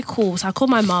 who do I call? So I call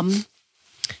my mum.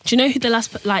 Do you know who the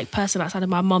last person outside of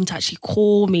my mum to actually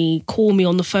call me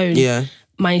on the phone? Yeah.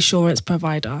 My insurance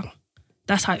provider.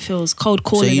 That's how it feels. Cold So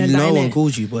calling and no that, one innit?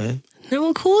 calls you, boy. No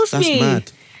one calls That's me.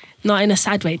 mad. Not in a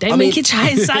sad way. Don't I make mean- it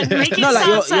try sad. Make it No, like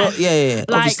sound sad. yeah.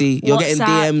 Like, Obviously, you're getting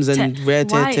WhatsApp, DMs and rare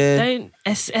Why? tear. Don't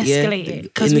escalate it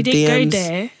because in we the didn't DMs, go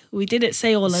there. We didn't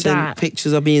say all of that.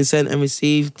 Pictures are being sent and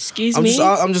received. Excuse I'm me?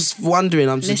 I'm just wondering.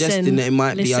 I'm suggesting that it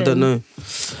might be. I don't know.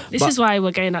 This But- is why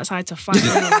we're going outside to fight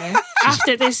anyway.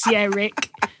 After this year, Rick.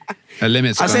 The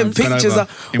limits. I said gone pictures over are.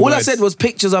 in All I words. said was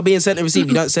pictures are being sent and received.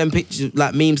 You don't send pictures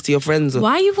like memes to your friends. Or,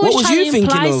 Why are you what always was trying you to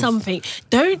thinking imply of? something?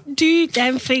 Don't do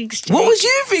them things, Jake. What was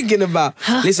you thinking about?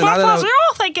 Listen, I What don't was know. we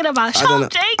all thinking about? I Shut don't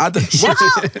up, know. Jake. I don't- Shut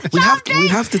up. We Shut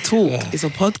have to talk. It's a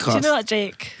podcast. Do you know what,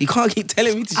 Jake? You can't keep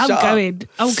telling me to I'm shut up. going.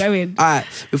 I'm going. All right.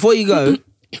 Before you go,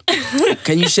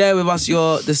 can you share with us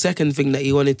the second thing that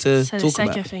you wanted to So the talk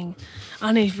second about? thing,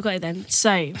 I know you forgot it then.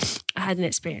 So I had an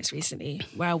experience recently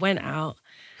where I went out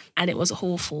and it was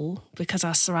awful because I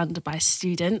was surrounded by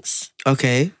students.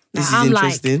 Okay, this Now, is I'm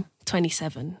interesting. like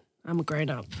 27. I'm a grown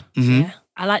up. Mm-hmm. Yeah.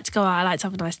 I like to go out. I like to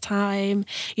have a nice time.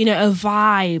 You know, a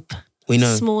vibe. We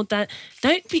know. Small dance.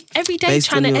 Don't be every day Based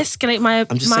trying to on your- escalate my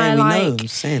I'm just my saying we know. I'm like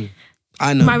just saying.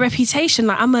 I know. my reputation.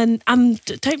 Like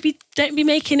don't be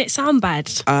making it sound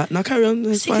bad. Now carry on.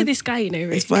 It's Sick fine. of this guy, you know,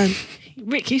 Rick. It's fine.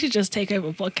 Rick, you should just take over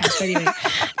a podcast anyway.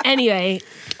 Anyway,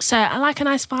 so I like a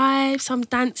nice vibe, some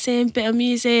dancing, bit of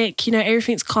music, you know,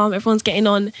 everything's calm, everyone's getting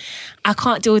on. I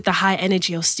can't deal with the high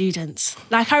energy of students.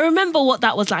 Like, I remember what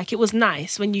that was like. It was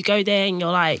nice when you go there and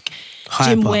you're like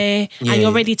gym Hyper. wear Yeah, and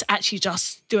you're yeah. ready to actually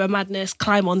just do a madness,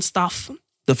 climb on stuff.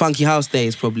 The Funky House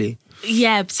days, probably.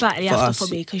 Yeah, slightly For after us, for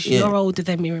me because yeah. you're older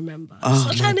than me, remember. Oh, so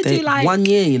I'm trying to my do day. like 1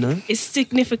 year, you know. it's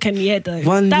significant, yeah, though.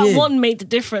 One that year. one made the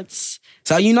difference.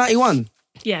 So are you 91?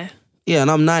 Yeah. Yeah,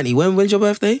 and I'm 90. When's your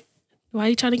birthday? Why are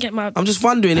you trying to get my I'm just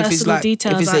wondering if it's Personal like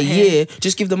details if it's out a here. year.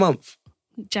 Just give the month.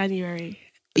 January?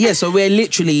 Yeah, so we're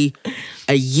literally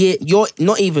a year. You're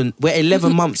not even. We're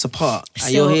 11 months apart, and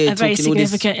Still you're here a very talking all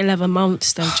this. significant 11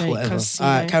 months though, Jake. Whatever. 'Cause, All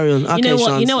right, carry on. You Okay, know what?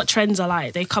 You Shans. know what trends are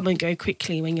like. They come and go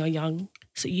quickly when you're young.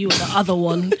 So you were the other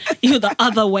one. You were the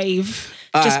other wave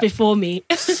just Alright. before me.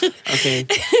 Okay,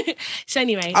 So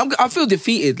anyway, I feel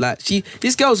defeated. Like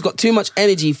this girl's got too much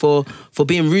energy for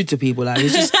being rude to people. Like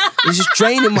it's just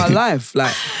draining my life.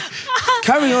 Like,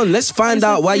 carry on. Let's find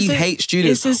out why you hate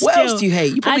students. it's a What else skill. do you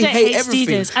hate? You I probably don't hate everything.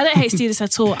 students. I don't hate students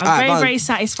at all. I'm Alright, go very, on. very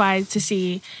satisfied to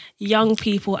see young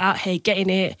people out here getting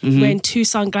it, Mm-hmm. wearing 2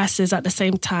 sunglasses at the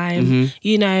same time,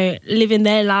 you know, living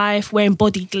their life, wearing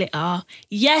body glitter.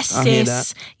 Yes, I hear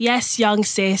sis. Yes, young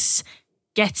sis.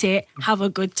 Get it. Have a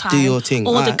good time. Do your thing.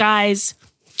 All the Alright. guys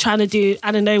trying to do,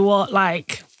 I don't know what,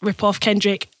 like, rip off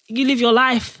Kendrick. You live your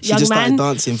life, She young just man. started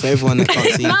dancing for everyone that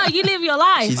can't see. No, you live your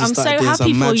life. She just I'm so started doing happy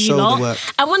some for mad you shoulder lot. work.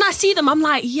 And when I see them, I'm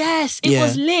like, yes, it Yeah.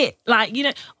 was lit. Like, you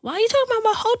know, why are you talking about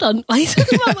my, hold on, why are you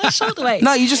talking about my shoulder weight?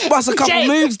 No, you just bust a couple Jake,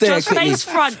 moves there. just quickly. face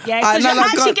front, yeah? Alright, Because you're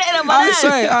actually go. getting on my Alright, nerves.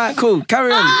 sorry. All right, cool.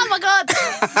 Carry on. Oh my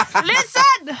God.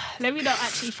 Listen. Let me not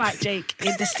actually fight Jake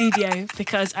in the studio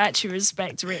because I actually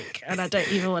respect Rick and I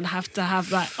don't even want to have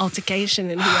that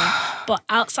altercation in here. But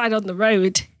outside on the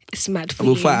road, it's mad for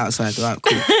We'll you. fight outside. All right,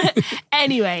 cool.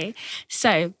 Anyway,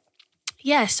 so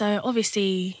yeah, so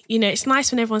obviously, you know, it's nice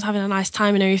when everyone's having a nice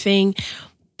time and everything,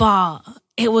 but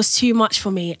it was too much for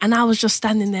me. And I was just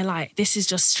standing there like, this is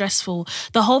just stressful.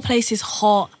 The whole place is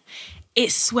hot.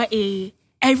 It's sweaty.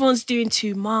 Everyone's doing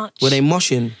too much. Were they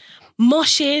moshing?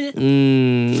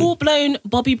 Moshing, full-blown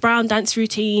Bobby Brown dance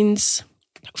routines,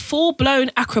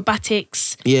 full-blown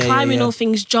acrobatics, Yeah, climbing yeah. all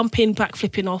things, jumping,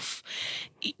 backflipping off.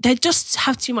 They just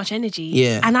have too much energy.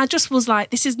 Yeah. And I just was like,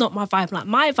 this is not my vibe. Like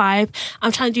my vibe,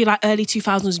 I'm trying to do like early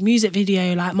 2000s music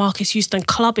video, like Marcus Houston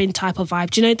clubbing type of vibe.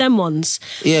 Do you know them ones?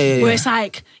 Yeah. Where it's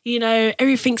like, you know,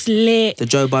 everything's lit. The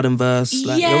Joe Budden verse.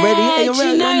 Like, yeah, you're ready. Yeah, you're do you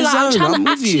ready. know, You're in the like, I'm zone. trying I'm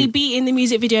to with actually you. be in the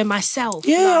music video myself.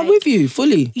 Yeah, I'm Like, with you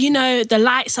fully. you know, the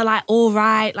lights are like all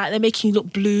right, like they're making you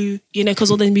look blue, you know, because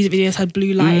all the music videos had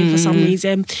blue lighting for some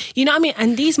reason. You know what I mean?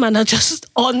 And these men are just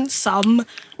on some.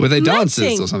 Were they mad dancers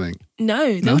thing. or something?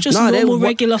 No, they were just No, they normal, were-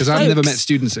 regular Because folks. I've never met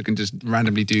students that can just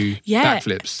randomly do Yeah.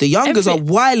 backflips. The youngers are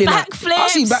Everything. wilding out. Backflips. I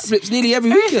see backflips nearly every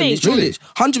Everything. weekend. It's Really?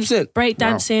 100%.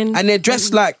 Breakdancing. And they're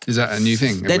dressed like Is that a new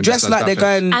thing? they're Everyone dressed just like does they're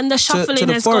backflips? going And the to shuffling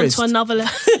the has gone forest. to another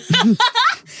level.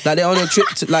 Like they're on a trip.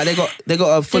 Like they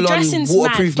got a The full on dressing's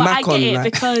waterproof mad, but I Mac get on. it Like,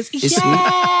 because it's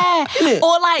yeah,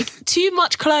 or like too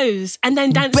much clothes and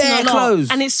then dancing Bare a lot,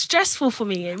 clothes. and it's stressful for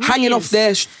me. It really hanging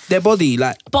is. off their body.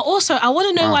 Like But also, I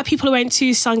want to know why people are wearing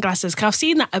 2 sunglasses, because I've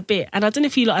seen that a bit. And I don't know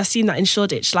if you lot have seen that in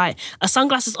Shoreditch, like a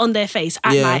sunglasses on their face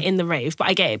at Yeah. night in the rave. But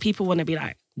I get it. People want to be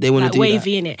like, They wanna like do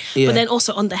wavy that. in it. Yeah. But then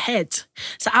also on the head.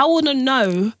 So I want to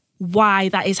know why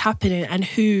that is happening and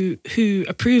who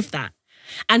approved that.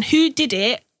 And who did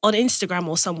it on Instagram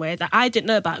or somewhere that I didn't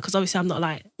know about, because obviously I'm not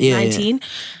like Yeah, 19.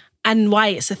 And why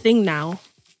it's a thing now.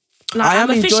 Like, I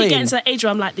am I'm officially enjoying- getting to the age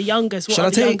where I'm like the youngest. What Shall are I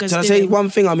the tell you? youngest Shall I tell you doing? one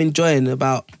thing I'm enjoying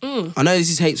about? I know this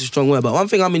is hate's a strong word, but one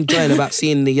thing I'm enjoying about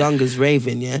seeing the youngers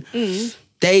raving, yeah,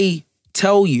 they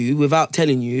tell you without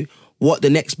telling you what the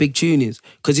next big tune is,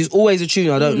 because it's always a tune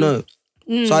I don't know.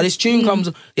 So this tune comes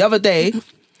the other day.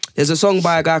 There's a song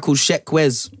by a guy called Sheck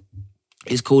Wes.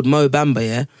 It's called Mo Bamba,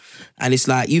 yeah, and it's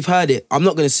like you've heard it. I'm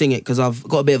not gonna sing it because I've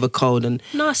got a bit of a cold, and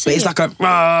No, sing but it's it. like a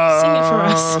Sing it for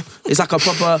us. It's like a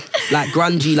proper like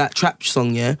grungy like trap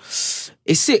song, yeah.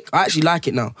 It's sick. I actually like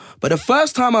it now. But the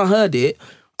first time I heard it,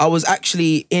 I was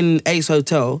actually in Ace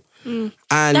Hotel, and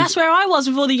That's where I was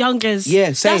with all the youngers.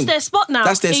 Yeah, same. That's their spot now.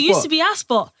 That's their it used spot. to be our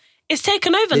spot. It's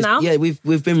taken over now. yeah,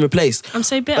 we've been replaced. I'm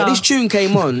so bitter. But this tune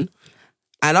came on,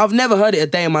 and I've never heard it a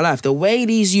day in my life. The way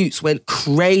these youths went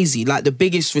crazy, like the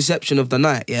biggest reception of the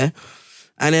night, yeah.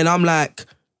 And then I'm like,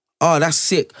 oh, that's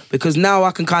sick, because now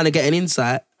I can kind of get an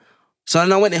insight So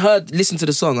then I went and listened to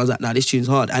the song. I was like, nah, this tune's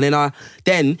hard. And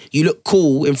then you look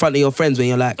cool in front of your friends when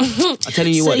you're like, I'm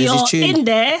telling you So what, there's this you're tune. in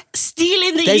there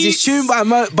stealing the There's youths. this tune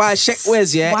by Sheck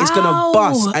Wes, yeah, it's gonna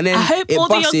bust. And then I hope it all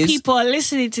busts. the young people are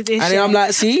listening to this. And then I'm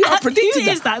like, see, I predicted Who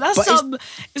is that? That's But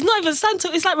it's not even Santa.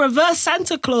 It's like reverse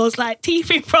Santa Claus, like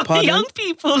teething from Pardon? the young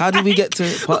people. How did we get to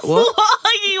it? What? What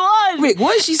are you on? Rick,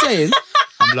 what is she saying?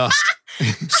 I'm lost.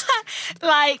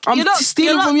 Like I'm you're not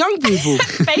stealing you're from not- young people.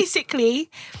 Basically,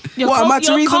 your What, am I your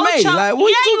Theresa May? culture- Like, what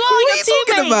yeah, you you are. what Your are you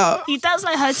talking teammate. about? He does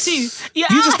like her too. You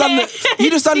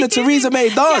just done the Theresa May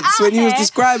You're dance out when you was here-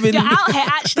 describing. You're out here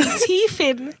actually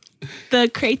teething the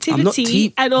creativity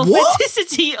teeth- and What?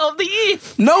 authenticity of the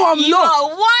youth. No, I'm You not. are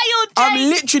wild, Jake. I'm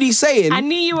literally saying I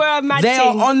knew you were a mad they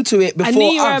ting. are onto it before I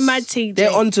knew you were a us. mad ting, They're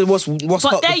Jake. onto what's But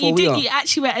hot there before you we did. are. You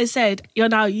actually went and said you're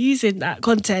now using that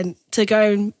content to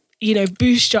go and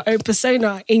boost your own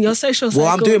persona in your social circles.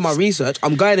 Well, I'm doing my research.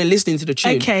 I'm going and listening to the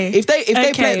tune. Okay. If they play,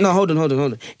 Okay. no, hold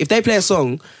on. If they play a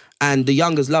song and the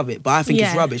youngers love it, but I think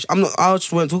it's Yeah. rubbish, I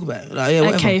just won't talk about it. Like, yeah,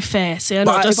 whatever. Okay, fair. So you're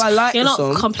But not if just I like you're the not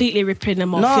song- completely ripping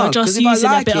them off. No, you're 'cause just if I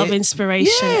using like a bit of it,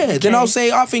 inspiration. Yeah, Okay. then I'll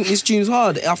say I think this tune's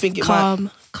hard. I think it might.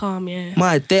 calm, yeah.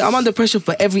 My day, I'm under pressure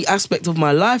for every aspect of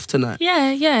my life tonight.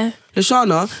 Yeah.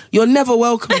 Lashana, you're never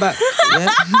welcome back. Yeah?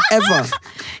 Ever.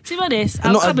 To be honest,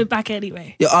 I'm not a- coming back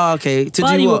anyway. Yeah, okay. To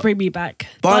Barney do will what? bring me back.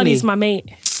 Barney? Barney's my mate.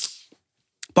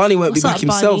 Barney won't What's be back up,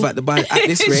 himself Barney? at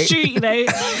this rate. It's true,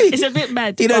 it's a bit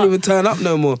mad. He don't but- even turn up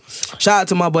no more. Shout out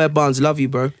to my boy Barnes. Love you,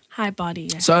 bro. Hi, Barney.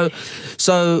 Yeah.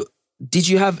 So did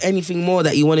you have anything more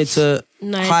that you wanted to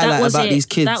No, highlight that was about it. these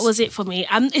kids? That was it for me.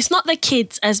 It's not the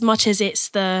kids as much as it's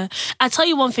the. I'll tell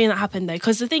you one thing that happened though,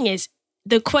 because the thing is,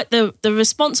 the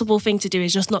responsible thing to do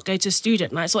is just not go to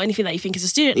student nights or anything that you think is a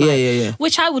student night. Yeah.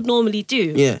 Which I would normally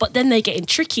do. Yeah. But then they're getting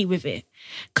tricky with it.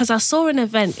 Because I saw an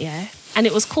event, and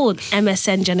it was called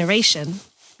MSN Generation.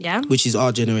 Yeah. Which is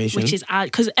our generation. Which is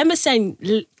because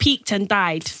MSN peaked and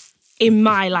died in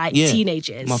my teenage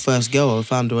years. My first girl, I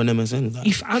found her on MSN. Like,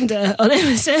 You found her on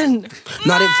MSN.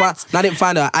 no, I didn't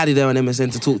find her. I added her on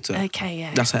MSN to talk to her. Okay,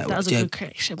 yeah. That's how it that was works, a yeah. good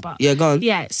correction. But Yeah, go on.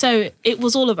 Yeah, so it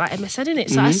was all about MSN, innit?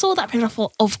 So I saw that page and I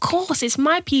thought, of course, it's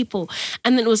my people.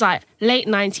 And then it was like late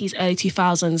 90s, early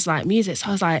 2000s like music. So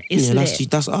I was like, it's Yeah, lit.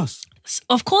 that's us.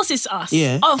 Of course it's us.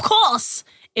 Yeah. Of course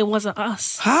it wasn't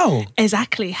us. How?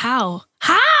 Exactly. How?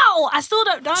 I still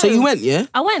don't know. So you went, yeah?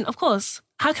 I went, of course.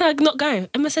 How can I not go?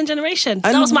 MSN Generation.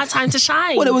 And that was my time to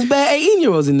shine. Well, there was bare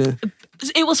 18-year-olds in there.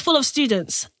 It was full of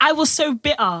students. I was so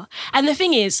bitter. And the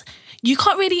thing is, you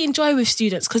can't really enjoy with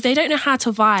students because they don't know how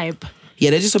to vibe.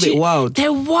 Yeah, they're just a bit wild.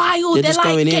 They're wild. They're They're just like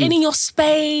going in. getting in your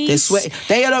space. They're sweaty.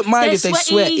 They don't mind They're if they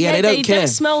sweaty, sweat. Yeah, they don't care. They don't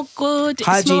smell good.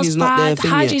 Hygiene it smells is not bad. their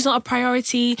thing Hygiene's yet. not a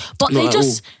priority. But Not they at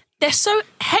just, they're so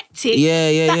hectic.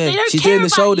 Yeah. that they don't She's care doing the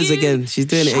about shoulders you. again. She's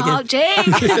doing it Shut again. up,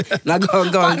 Jake. Now go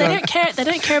on. But they don't care. They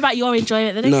don't care about your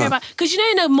enjoyment. They don't No. care about because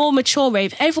in a more mature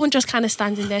rave, everyone just kind of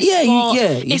stands in their Yeah, spot.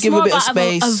 you It's give a more bit of about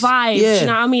space. a vibe. Yeah. Do you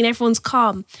know what I mean? Everyone's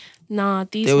calm. Nah,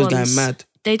 these They was ones going mad.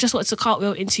 They just wanted to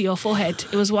cartwheel into your forehead.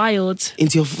 It was wild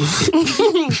Into your.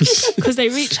 because they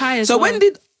reach high as So well.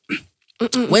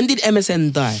 when did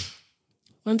MSN die?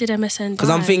 When did MSN? Because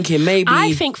I'm thinking maybe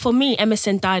I think for me,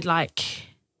 MSN died like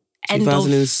end of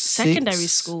 2006? secondary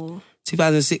school.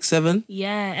 2006, 7.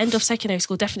 Yeah, end of secondary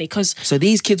school, definitely. Because So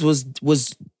these kids was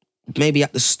maybe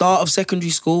at the start of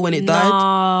secondary school when it died,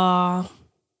 nah,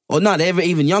 or no, they're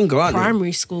even younger, aren't they?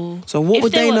 primary school. So what If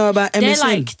would they were- know about They're MSN?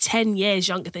 like 10 years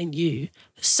younger than you.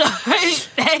 So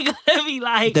they're gonna be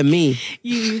like Than me.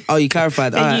 you. Oh, you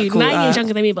clarified. Than All right, you. cool. 9 years All right.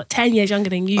 younger than me, but 10 years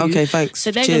younger than you. Okay, thanks. So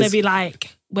they're Cheers. gonna be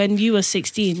like, when you were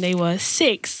 16, they were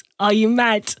 6. Are you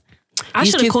mad? I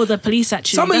These should have kids- called the police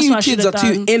actually. Some of That's you what I kids should are have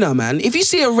too done. inner, man. If you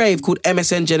see a rave called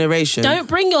MSN Generation Don't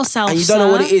bring yourself, and you don't know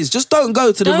what sir. it is, just don't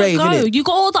go to the Don't rave, go. innit? You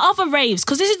got all the other raves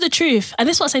because this is the truth. And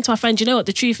this is what I'm saying to my friend. You know what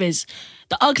the truth is?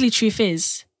 The ugly truth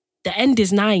is the end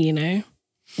is nigh, you know?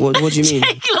 What do you mean?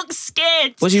 Jake looks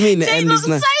scared. What do you mean the Jake end looks is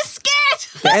nigh? so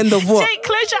scared. The end of what? Jake,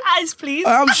 close your eyes, please.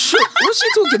 I'm shook. What's she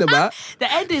talking about? The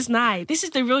end is nigh. This is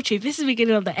the real truth. This is the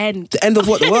beginning of the end. The end of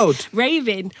what? The world?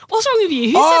 Raving. What's wrong with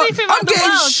you? Who said anything about I'm the getting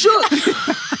world?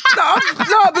 shook.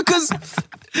 no, because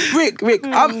Rick,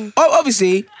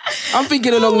 obviously, I'm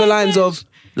thinking along the lines of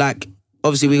like,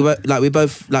 obviously we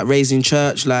both like raised in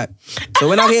church, like. So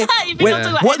when I hear You think I'm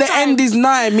talking about what the end end is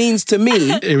nigh means to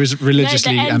me. It was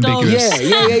religiously The end of- ambiguous.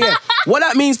 Yeah. What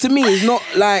that means to me is not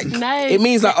like No, it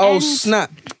means like the oh end-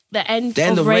 snap. The end The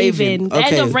end of of raving. raving. The end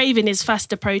Okay. of raving is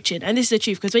fast approaching. And this is the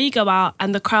truth. Because when you go out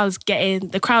and the crowd's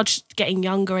getting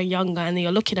younger and younger and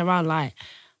you're looking around like,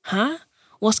 huh?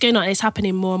 What's going on? It's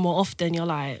happening more and more often. You're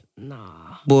like,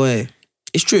 nah. Boy,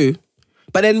 it's true.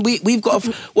 But then we've got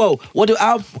what do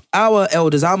our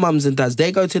elders, our mums and dads,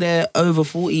 they go to their over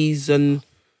 40s and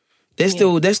they're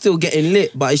still getting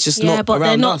lit, but it's just not but around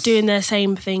they're not us. doing the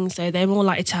same things though. They're more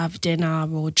likely to have dinner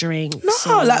or drinks.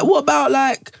 No, like what about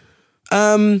like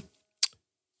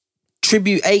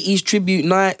 80s tribute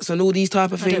nights and all these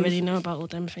type of I things? don't really know about all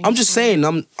them things. I'm just saying,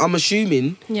 I'm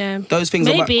assuming those things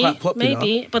are quite popular.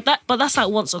 Maybe, but that's like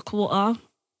once a quarter.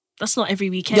 That's not every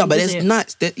weekend. Yeah, but is there's it?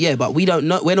 nights but we don't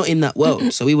know. We're not in that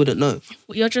world, so we wouldn't know.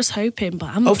 You're just hoping, but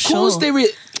I'm not sure. Of course there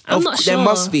is. I'm not There sure.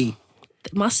 must be.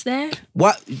 Must there?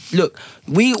 What? Look,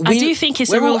 we I do think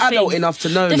it's a we're real all adult thing. enough to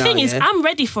know The now. thing is, yeah? I'm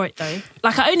ready for it though.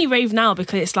 Like I only rave now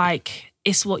because it's like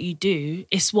it's what you do.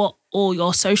 It's what all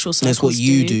your social circles That's what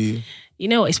you do. You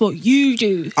know, it's what you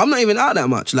do. I'm not even out that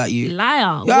much like you. Liar. You're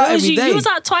out Where was every day. You was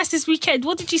out twice this weekend.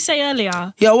 What did you say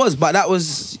earlier? Yeah, I was, but that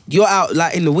was you're out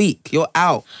like in the week. You're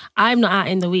out. I'm not out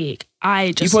in the week.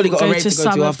 I just You probably got go a rave to to go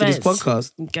some to after this events.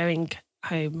 podcast. I'm going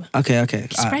home. Okay.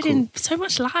 Alright, Spreading cool. so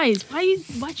much lies. Why do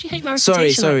you hate my reputation?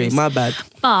 Sorry, like this? my bad.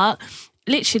 But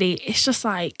literally, it's just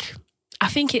like I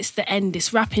think it's the end.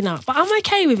 It's wrapping up, but I'm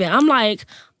okay with it. I'm like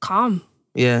calm.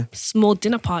 Yeah. It's more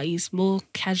dinner parties, more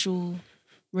casual,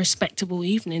 respectable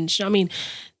evenings. You know what I mean?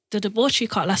 The debauchery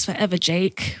can't last forever,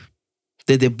 Jake.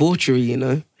 The debauchery, you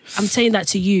know. I'm saying that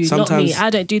to you, not me. Sometimes- I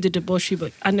don't do the debauchery,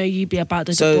 but I know you be about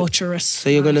the So- debaucherous. So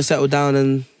you're gonna settle down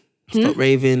and stop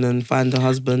raving and find a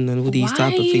husband and all these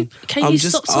type of things. Can I'm you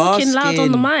just stop talking loud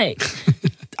on the asking.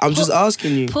 mic? I'm just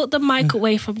asking you. Put the mic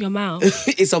away from your mouth.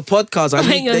 It's a podcast.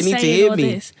 When you're They need to saying hear all me.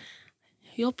 this.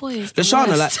 Your boy is the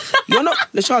Lashana, like worst.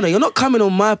 you're not coming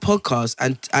on my podcast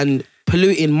and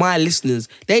polluting my listeners.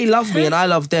 They love me and I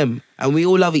love them, and we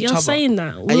all love each You're other. saying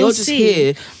that. and We'll you're just see.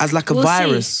 here as like a We'll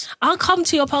virus. see. I'll come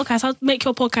to your podcast. I'll make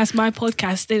your podcast my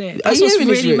podcast, innit? Are That's you what's hearing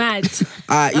this, really Rick? mad.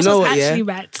 Alright, you That's know what's what? Yeah. actually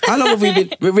mad. How long have we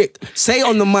been? Rick, say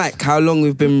on the mic how long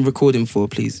we've been recording for,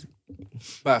 please.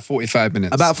 About 45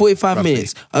 minutes. About 45 roughly.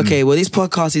 minutes. Okay, well, this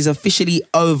podcast is officially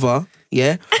over,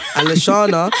 yeah? And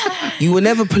Lashana, you will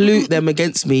never pollute them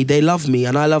against me. They love me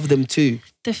and I love them too.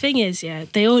 The thing is, yeah,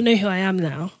 they all know who I am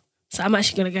now. So I'm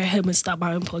actually going to go home and start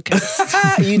my own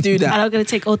podcast. You do And that. I'm going to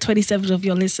take all 27 of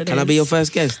your listeners. Can I be your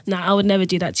first guest? No, I would never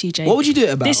do that to you, Jake. What would you do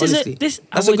it about, This honestly? is a, That's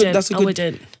I a good- wouldn't. that's a I good-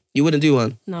 wouldn't. You wouldn't do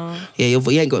one? No. Yeah, you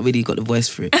ain't really got the voice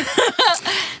for it.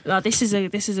 No, this is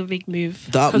a big move.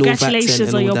 The up north accent Congratulations and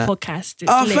on all your that. podcast.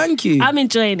 It's Oh, lit. thank you. I'm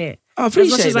enjoying it. I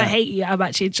appreciate As much as I that. hate you, I'm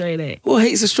actually enjoying it. Well,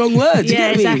 hate's a strong word. You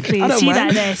Yeah, get me? exactly. I don't See mind.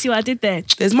 that there? See what I did there?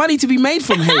 There's money to be made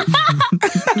from hate.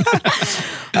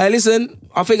 Listen,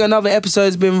 I think another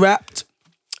episode's been wrapped.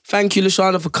 Thank you,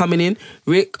 Lashana, for coming in.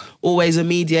 Rick, always a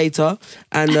mediator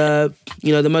and,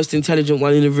 the most intelligent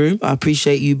one in the room. I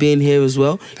appreciate you being here as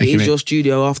well. Thank you, It is mate. your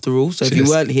studio after all, so if you Cheers.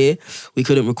 weren't here, we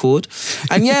couldn't record.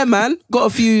 And yeah, man, got a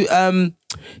few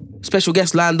special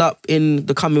guests lined up in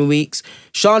the coming weeks.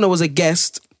 Shana was a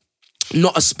guest,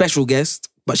 not a special guest,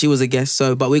 but she was a guest.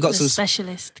 But we got The some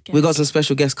specialist. we got some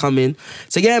special guests coming.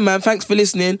 So yeah, man, thanks for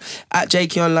listening. At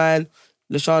JK Online.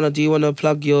 Lashana, do you want to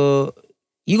plug your...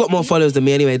 You got more followers than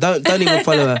me anyway. Don't even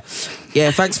follow her. Yeah,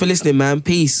 thanks for listening, man.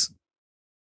 Peace.